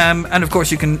can, and of course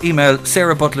you can email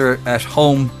Sarah Butler at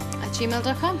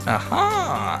home@gmail.com.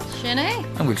 Aha.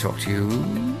 Sinead. And we'll talk to you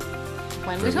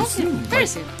When we talk to you. Very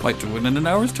soon. Might do it in an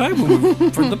hour's time when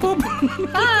we're from the pub.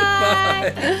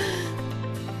 Bye. Bye.